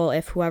grateful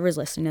if whoever's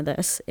listening to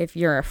this, if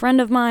you're a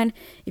friend of mine,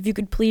 if you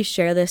could please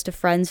share this to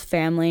friends,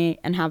 family,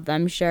 and have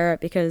them share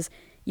it, because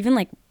even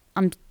like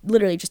I'm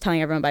literally just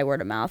telling everyone by word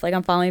of mouth. Like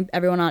I'm following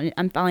everyone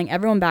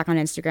back on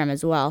Instagram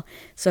as well.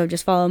 So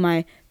just follow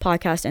my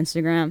podcast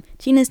Instagram,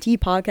 Tina's Tea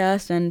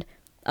Podcast, and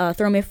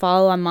throw me a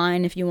follow on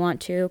mine if you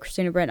want to,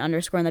 Cristina Britton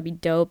 _, and that'd be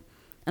dope.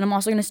 And I'm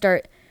also going to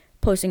start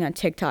posting on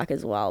TikTok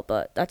as well,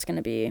 but that's going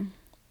to be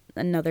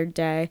another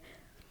day.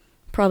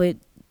 Probably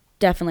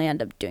definitely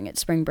end up doing it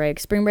spring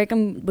break,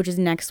 which is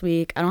next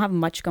week. I don't have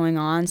much going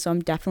on, so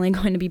I'm definitely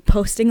going to be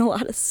posting a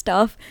lot of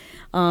stuff.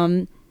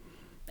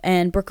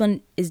 And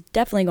Brooklyn is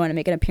definitely going to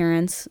make an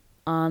appearance.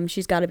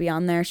 She's got to be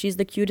on there. She's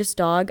the cutest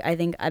dog I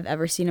think I've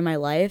ever seen in my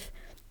life.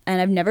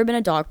 And I've never been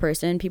a dog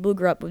person. People who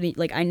grew up with me,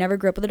 like I never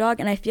grew up with a dog,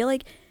 and I feel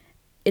like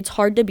it's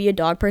hard to be a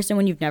dog person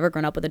when you've never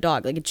grown up with a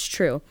dog. Like it's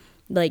true.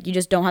 Like you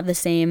just don't have the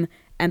same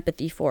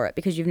empathy for it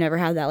because you've never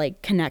had that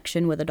like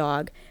connection with a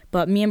dog.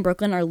 But me and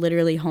Brooklyn are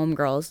literally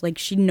homegirls. Like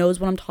she knows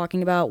what I'm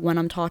talking about when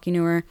I'm talking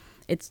to her.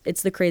 It's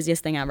the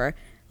craziest thing ever.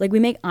 Like we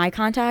make eye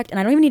contact and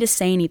I don't even need to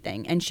say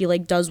anything, and she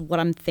like does what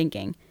I'm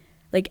thinking.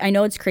 Like I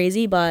know it's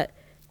crazy, but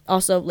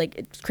also like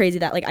it's crazy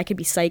that like I could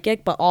be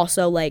psychic, but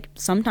also like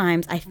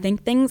sometimes I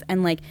think things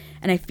and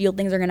I feel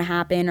things are gonna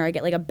happen, or I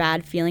get like a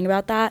bad feeling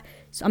about that.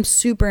 So I'm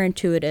super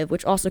intuitive,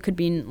 which also could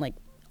be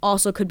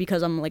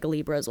because I'm like a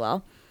Libra as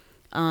well.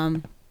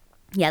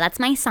 Yeah, that's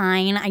my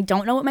sign. I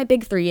don't know what my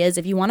big 3 is.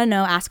 If you want to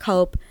know, ask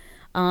Hope.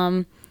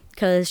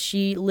 Because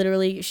she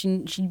literally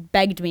she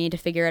begged me to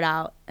figure it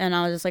out, and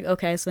I was just like,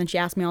 okay. So then she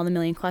asked me all the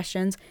million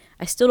questions.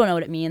 I still don't know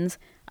what it means.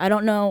 I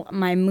don't know.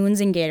 My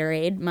moon's in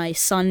Gatorade. My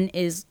sun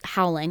is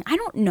howling. I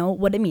don't know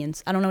what it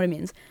means.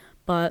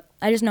 But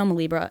I just know I'm a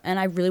Libra, and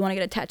I really want to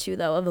get a tattoo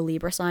though of a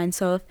Libra sign.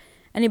 So if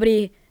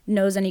anybody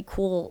knows any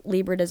cool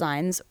Libra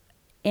designs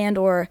and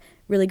or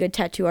really good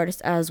tattoo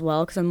artists as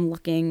well, because I'm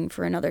looking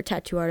for another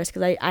tattoo artist,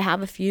 because I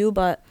have a few,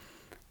 but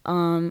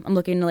I'm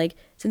looking to like,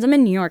 since I'm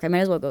in New York, I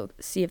might as well go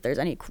see if there's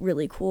any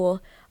really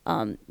cool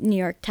New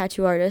York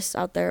tattoo artists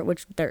out there,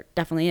 which there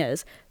definitely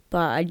is. But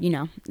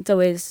I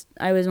always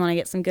want to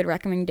get some good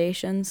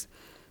recommendations.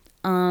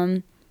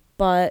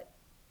 But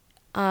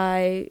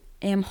I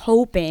am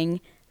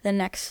hoping the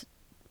next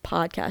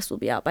podcast will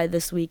be out by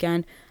this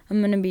weekend. I'm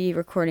going to be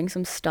recording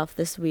some stuff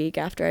this week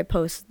after I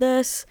post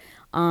this.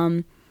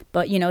 But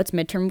it's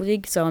midterm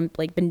week, so I'm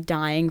like been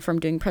dying from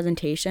doing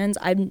presentations.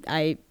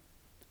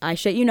 I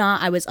shit you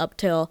not, I was up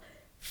till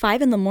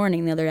 5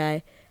 a.m. the other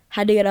day.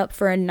 Had to get up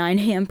for a 9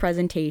 a.m.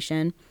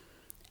 presentation,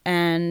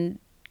 and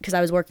because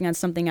I was working on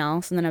something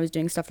else, and then I was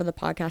doing stuff for the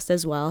podcast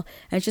as well.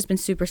 And it's just been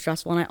super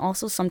stressful, and I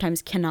also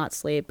sometimes cannot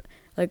sleep.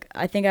 Like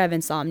I think I have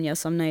insomnia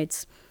some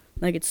nights.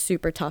 Like it's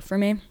super tough for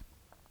me.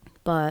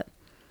 And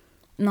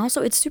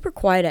also it's super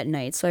quiet at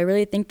night, so I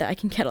really think that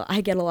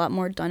I get a lot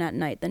more done at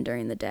night than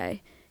during the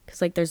day.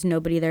 Because like there's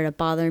nobody there to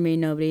bother me,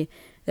 nobody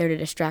there to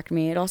distract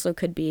me. It also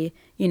could be,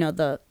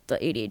 the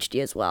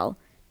ADHD as well.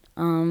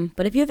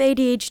 But if you have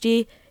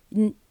ADHD,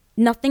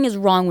 nothing is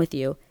wrong with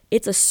you.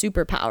 It's a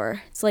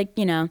superpower. It's like,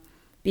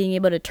 being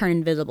able to turn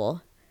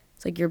invisible.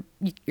 It's like you're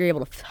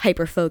able to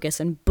hyper focus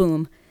and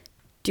boom,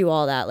 do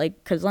all that.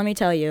 Like, because let me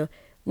tell you,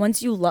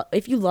 if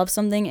you love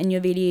something and you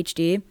have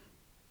ADHD,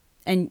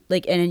 and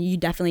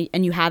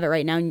you have it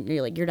right now, and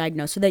you're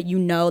diagnosed with it,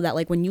 that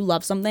like when you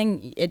love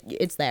something,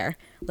 it's there.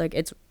 Like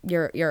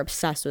you're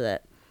obsessed with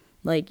it.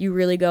 Like you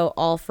really go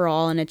all for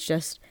all, and it's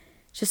just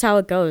how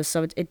it goes.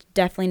 So it's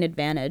definitely an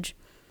advantage.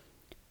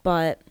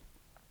 But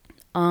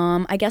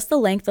I guess the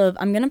length of,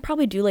 I'm gonna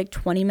probably do like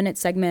 20-minute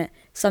segment.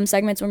 Some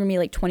segments are gonna be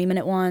like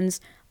 20-minute ones.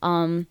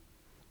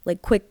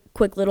 Like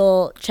quick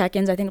little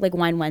check-ins. I think like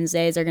Wine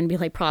Wednesdays are gonna be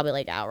like probably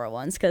like hour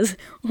ones, because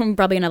I'm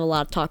probably gonna have a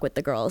lot of talk with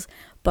the girls.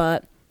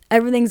 But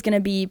everything's gonna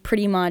be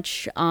pretty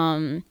much,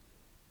 I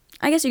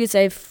guess you could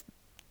say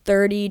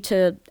 30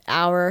 to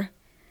hour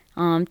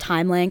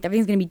time length.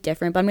 Everything's gonna be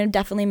different, but I'm gonna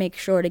definitely make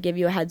sure to give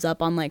you a heads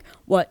up on like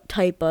what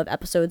type of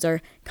episodes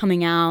are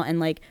coming out, and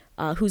like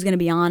who's gonna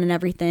be on and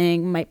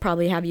everything. Might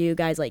probably have you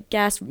guys like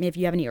guess. If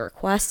you have any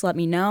requests, let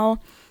me know,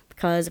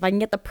 because if I can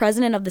get the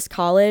president of this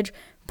college,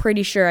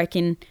 pretty sure I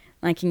can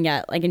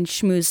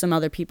schmooze some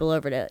other people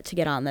over to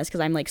get on this, because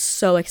I'm like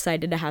so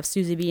excited to have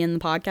Susie B in the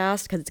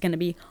podcast, because it's gonna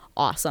be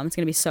awesome. It's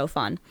gonna be so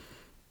fun.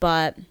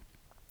 But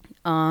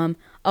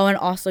Oh, and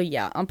also,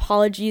 yeah,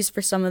 apologies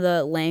for some of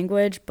the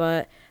language,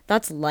 but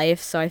that's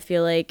life. So I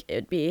feel like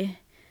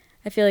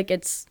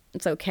it's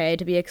okay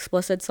to be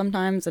explicit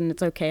sometimes, and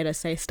it's okay to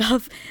say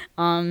stuff.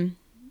 Um,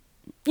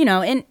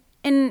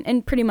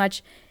 in pretty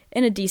much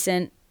in a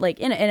decent, like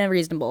in a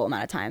reasonable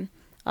amount of time.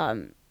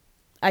 Um,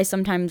 I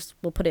sometimes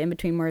will put it in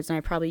between words, and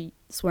I probably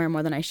swear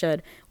more than I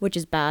should, which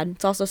is bad.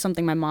 It's also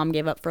something my mom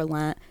gave up for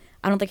Lent.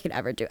 I don't think I could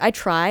ever do. I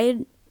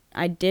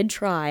did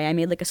try. I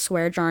made like a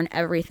swear jar and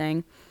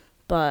everything,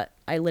 but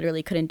I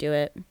literally couldn't do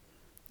it.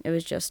 It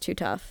was just too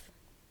tough.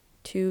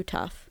 Too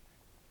tough.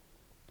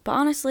 But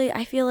honestly,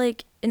 I feel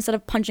like instead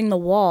of punching the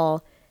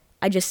wall,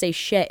 I just say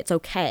shit. It's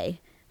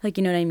okay. Like,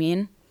 you know what I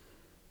mean?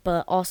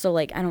 But also,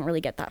 like, I don't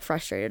really get that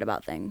frustrated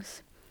about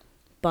things.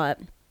 But,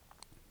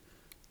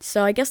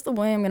 so I guess the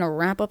way I'm going to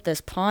wrap up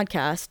this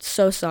podcast,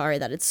 so sorry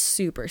that it's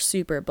super,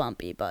 super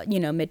bumpy, but,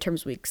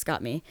 midterms weeks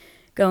got me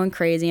going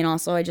crazy. And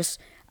also,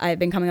 I've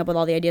been coming up with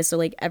all the ideas, so,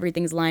 like,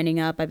 everything's lining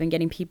up. I've been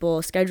getting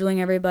people, scheduling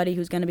everybody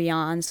who's going to be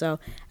on, so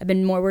I've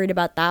been more worried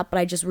about that, but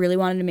I just really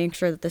wanted to make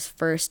sure that this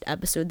first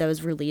episode that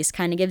was released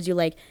kind of gives you,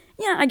 like,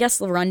 I guess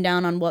the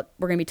rundown on what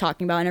we're going to be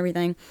talking about and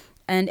everything.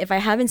 And if I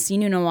haven't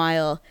seen you in a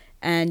while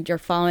and you're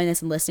following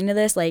this and listening to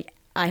this, like,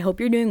 I hope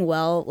you're doing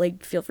well.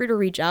 Like, feel free to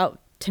reach out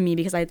to me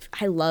because I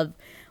love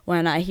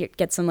when I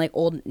get some, like,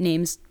 old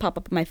names pop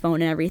up on my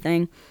phone and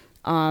everything.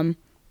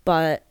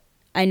 But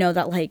I know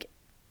that, like,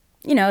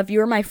 if you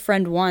were my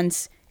friend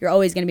once, you're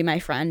always going to be my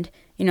friend,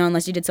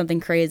 unless you did something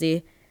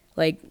crazy.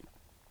 Like,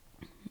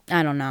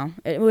 I don't know.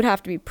 It would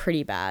have to be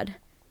pretty bad.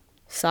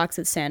 Socks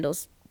with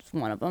sandals is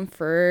one of them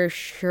for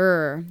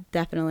sure.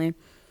 Definitely.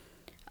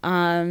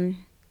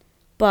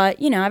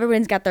 But,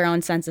 everyone's got their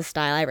own sense of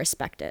style. I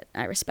respect it.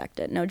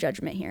 No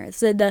judgment here.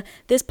 So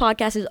this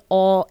podcast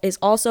is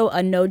also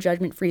a no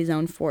judgment free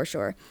zone for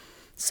sure.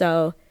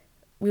 So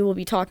we will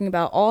be talking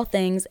about all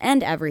things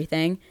and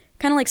everything,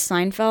 kind of like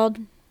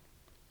Seinfeld,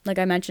 like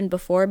I mentioned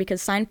before,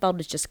 because Seinfeld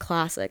is just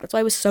classic. That's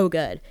why it was so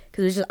good,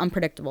 because it was just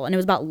unpredictable, and it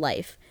was about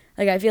life.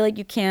 Like, I feel like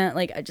you can't,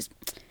 like,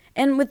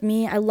 and with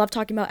me, I love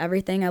talking about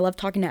everything. I love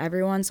talking to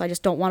everyone, so I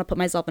just don't want to put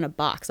myself in a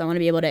box. I want to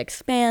be able to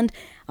expand,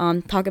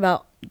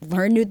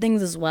 learn new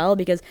things as well,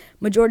 because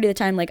majority of the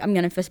time, like, I'm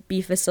going to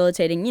be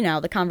facilitating,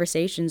 the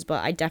conversations,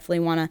 but I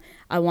definitely want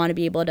to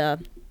be able to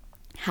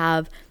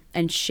have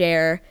and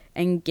share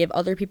and give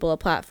other people a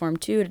platform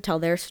too to tell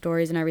their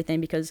stories and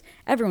everything, because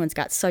everyone's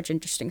got such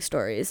interesting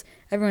stories.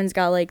 Everyone's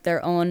got, like,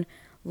 their own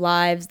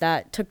lives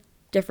that took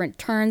different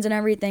turns and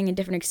everything and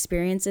different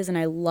experiences, and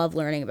I love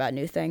learning about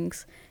new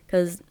things,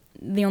 because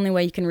the only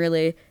way you can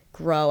really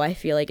grow, I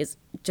feel like, is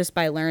just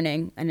by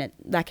learning, and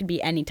that could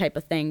be any type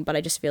of thing, but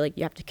I just feel like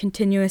you have to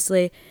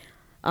continuously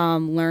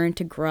learn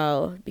to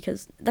grow,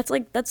 because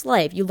that's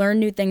life. You learn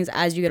new things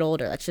as you get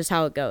older. That's just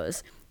how it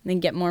goes. Then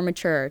get more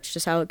mature. It's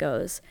just how it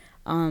goes.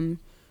 And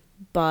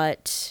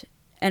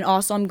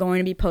also I'm going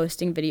to be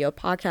posting video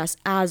podcasts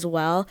as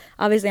well.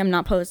 Obviously I'm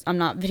not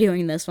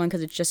videoing this one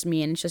because it's just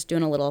me and it's just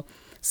doing a little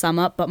sum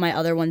up, but my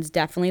other ones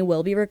definitely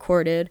will be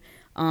recorded.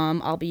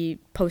 I'll be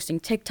posting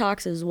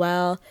TikToks as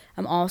well.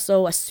 I'm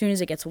also, as soon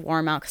as it gets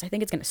warm out, because I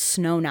think it's going to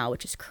snow now,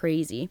 which is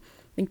crazy.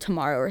 I think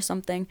tomorrow or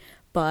something.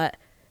 But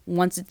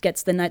once it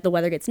gets the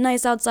weather gets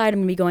nice outside, I'm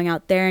going to be going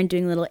out there and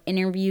doing little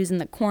interviews in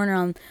the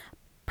corner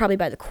probably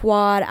by the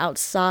quad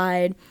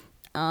outside,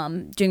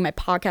 doing my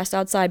podcast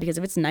outside, because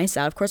if it's nice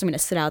out, of course I'm going to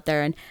sit out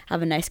there and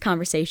have a nice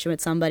conversation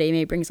with somebody,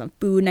 maybe bring some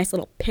food, nice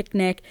little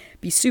picnic,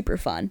 be super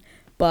fun.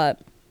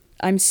 But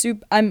I'm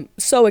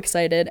so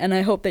excited, and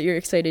I hope that you're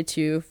excited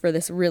too for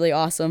this really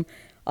awesome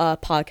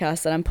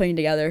podcast that I'm putting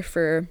together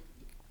for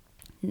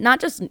not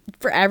just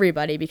for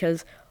everybody,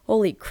 because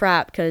holy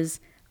crap,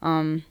 because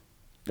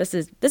this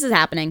is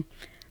happening.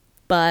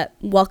 But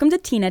welcome to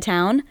Tina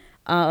Town.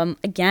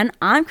 Again,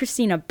 I'm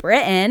Cristina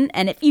Britton,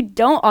 and if you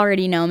don't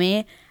already know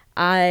me,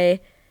 I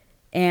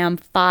am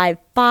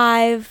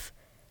 5'5".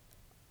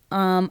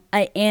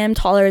 I am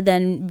taller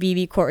than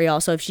Vivi Correal,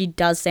 so if she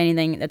does say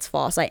anything that's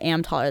false, I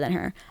am taller than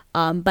her.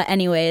 But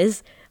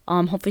anyways,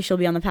 hopefully she'll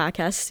be on the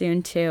podcast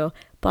soon too.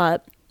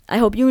 But I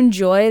hope you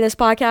enjoy this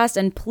podcast,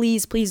 and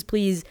please, please,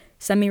 please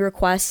send me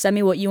requests, send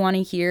me what you want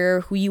to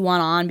hear, who you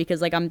want on,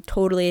 because, like, I'm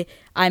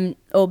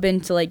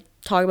open to, like,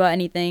 talk about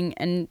anything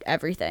and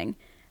everything.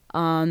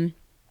 I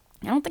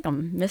don't think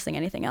I'm missing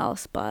anything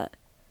else, but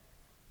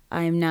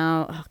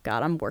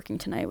I'm working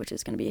tonight, which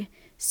is going to be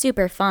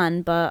super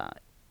fun, but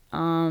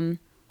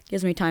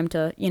gives me time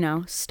to,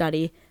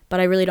 study, but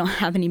I really don't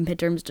have any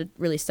midterms to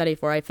really study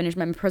for.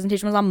 My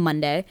presentation was on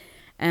Monday,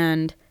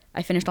 and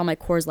I finished all my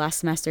cores last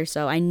semester,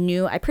 so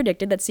I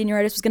predicted that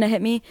senioritis was going to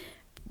hit me,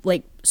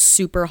 like,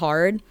 super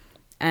hard,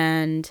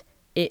 and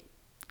it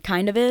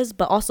kind of is,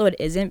 but also it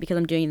isn't, because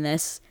I'm doing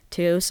this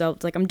too, so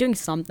it's like I'm doing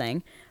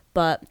something,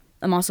 but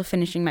I'm also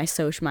finishing my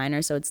Soc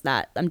minor, so it's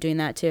that. I'm doing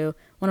that too.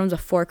 One of them's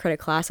a 4-credit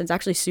class. It's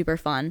actually super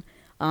fun.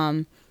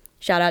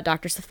 Shout out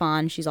Dr.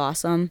 Stefan. She's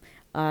awesome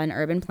in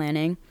urban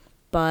planning.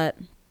 But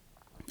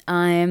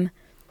I'm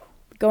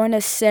going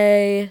to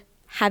say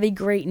have a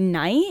great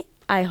night.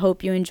 I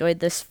hope you enjoyed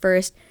this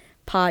first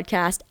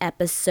podcast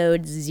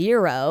episode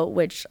 0,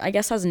 which I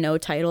guess has no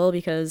title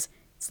because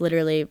it's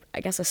literally,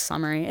 I guess, a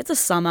summary. It's a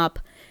sum up.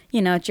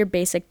 It's your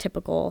basic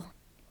typical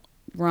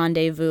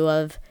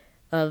rendezvous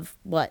of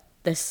what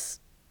this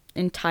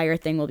entire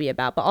thing will be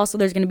about. But also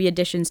there's going to be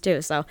additions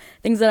too. So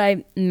things that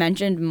I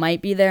mentioned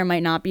might be there,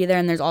 might not be there,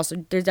 and there's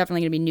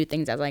definitely going to be new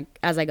things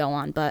as I go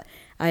on. But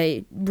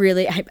I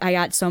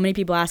got so many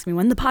people asking me,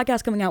 when the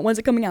podcast coming out? When's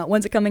it coming out?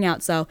 When's it coming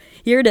out? So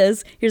here it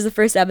is. Here's the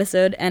first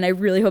episode, and I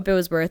really hope it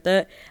was worth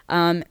it.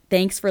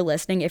 Thanks for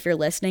listening. If you're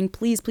listening,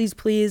 please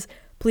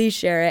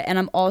share it. And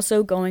I'm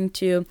also going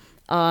to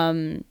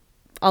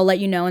I'll let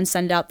you know and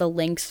send out the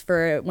links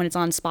for when it's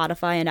on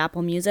Spotify and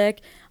Apple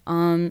Music.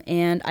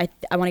 And I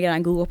want to get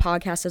on Google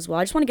Podcasts as well.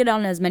 I just want to get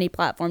on as many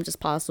platforms as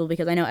possible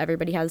because I know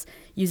everybody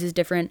uses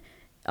different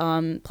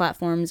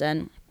platforms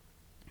and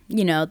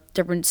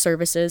different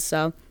services.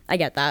 So I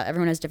get that.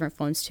 Everyone has different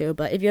phones too.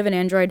 But if you have an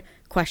Android,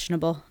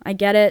 questionable. I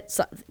get it.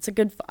 So it's a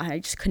good. I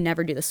just could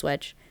never do the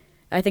switch.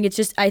 I think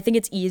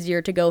it's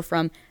easier to go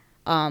from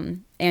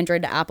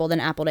Android to Apple than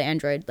Apple to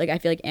Android. Like I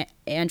feel like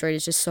Android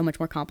is just so much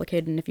more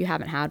complicated, and if you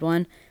haven't had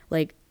one,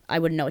 like I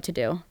wouldn't know what to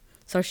do.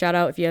 So shout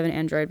out if you have an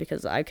Android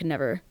because I could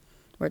never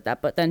work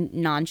that, but then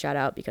non-shout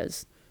out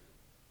because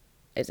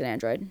it's an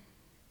Android.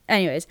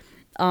 Anyways,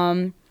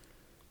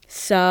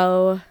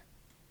 so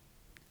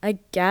I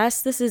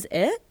guess this is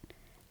it,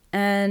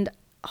 and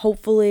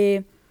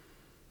hopefully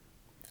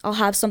I'll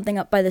have something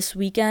up by this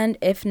weekend.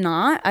 If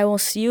not, I will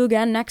see you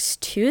again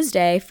next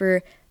Tuesday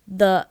for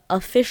the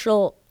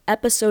official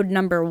episode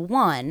number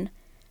 1,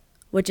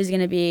 which is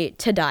going to be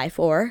To Die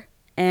For,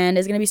 and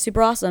is going to be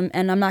super awesome.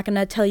 And I'm not going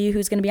to tell you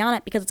who's going to be on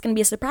it because it's going to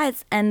be a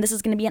surprise, and this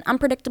is going to be an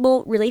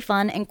unpredictable, really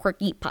fun, and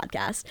quirky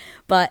podcast.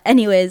 But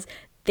anyways,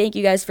 thank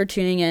you guys for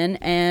tuning in,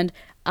 and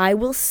I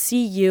will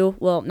see you.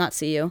 Well, not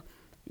see you.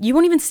 You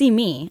won't even see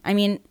me. I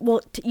mean,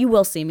 well, you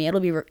will see me. It'll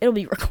be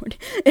recorded.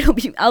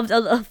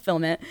 I'll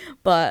film it,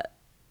 but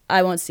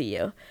I won't see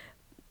you.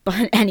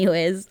 But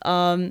anyways,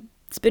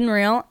 it's been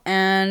real,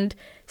 and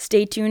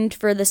stay tuned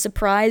for the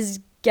surprise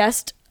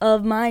guest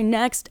of my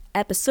next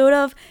episode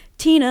of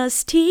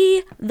Tina's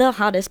Tea, the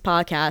hottest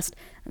podcast.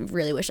 I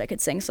really wish I could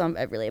sing some.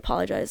 I really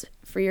apologize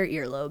for your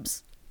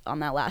earlobes on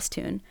that last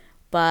tune.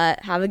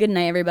 But have a good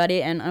night,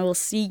 everybody, and I will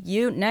see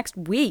you next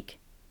week.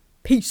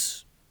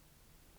 Peace.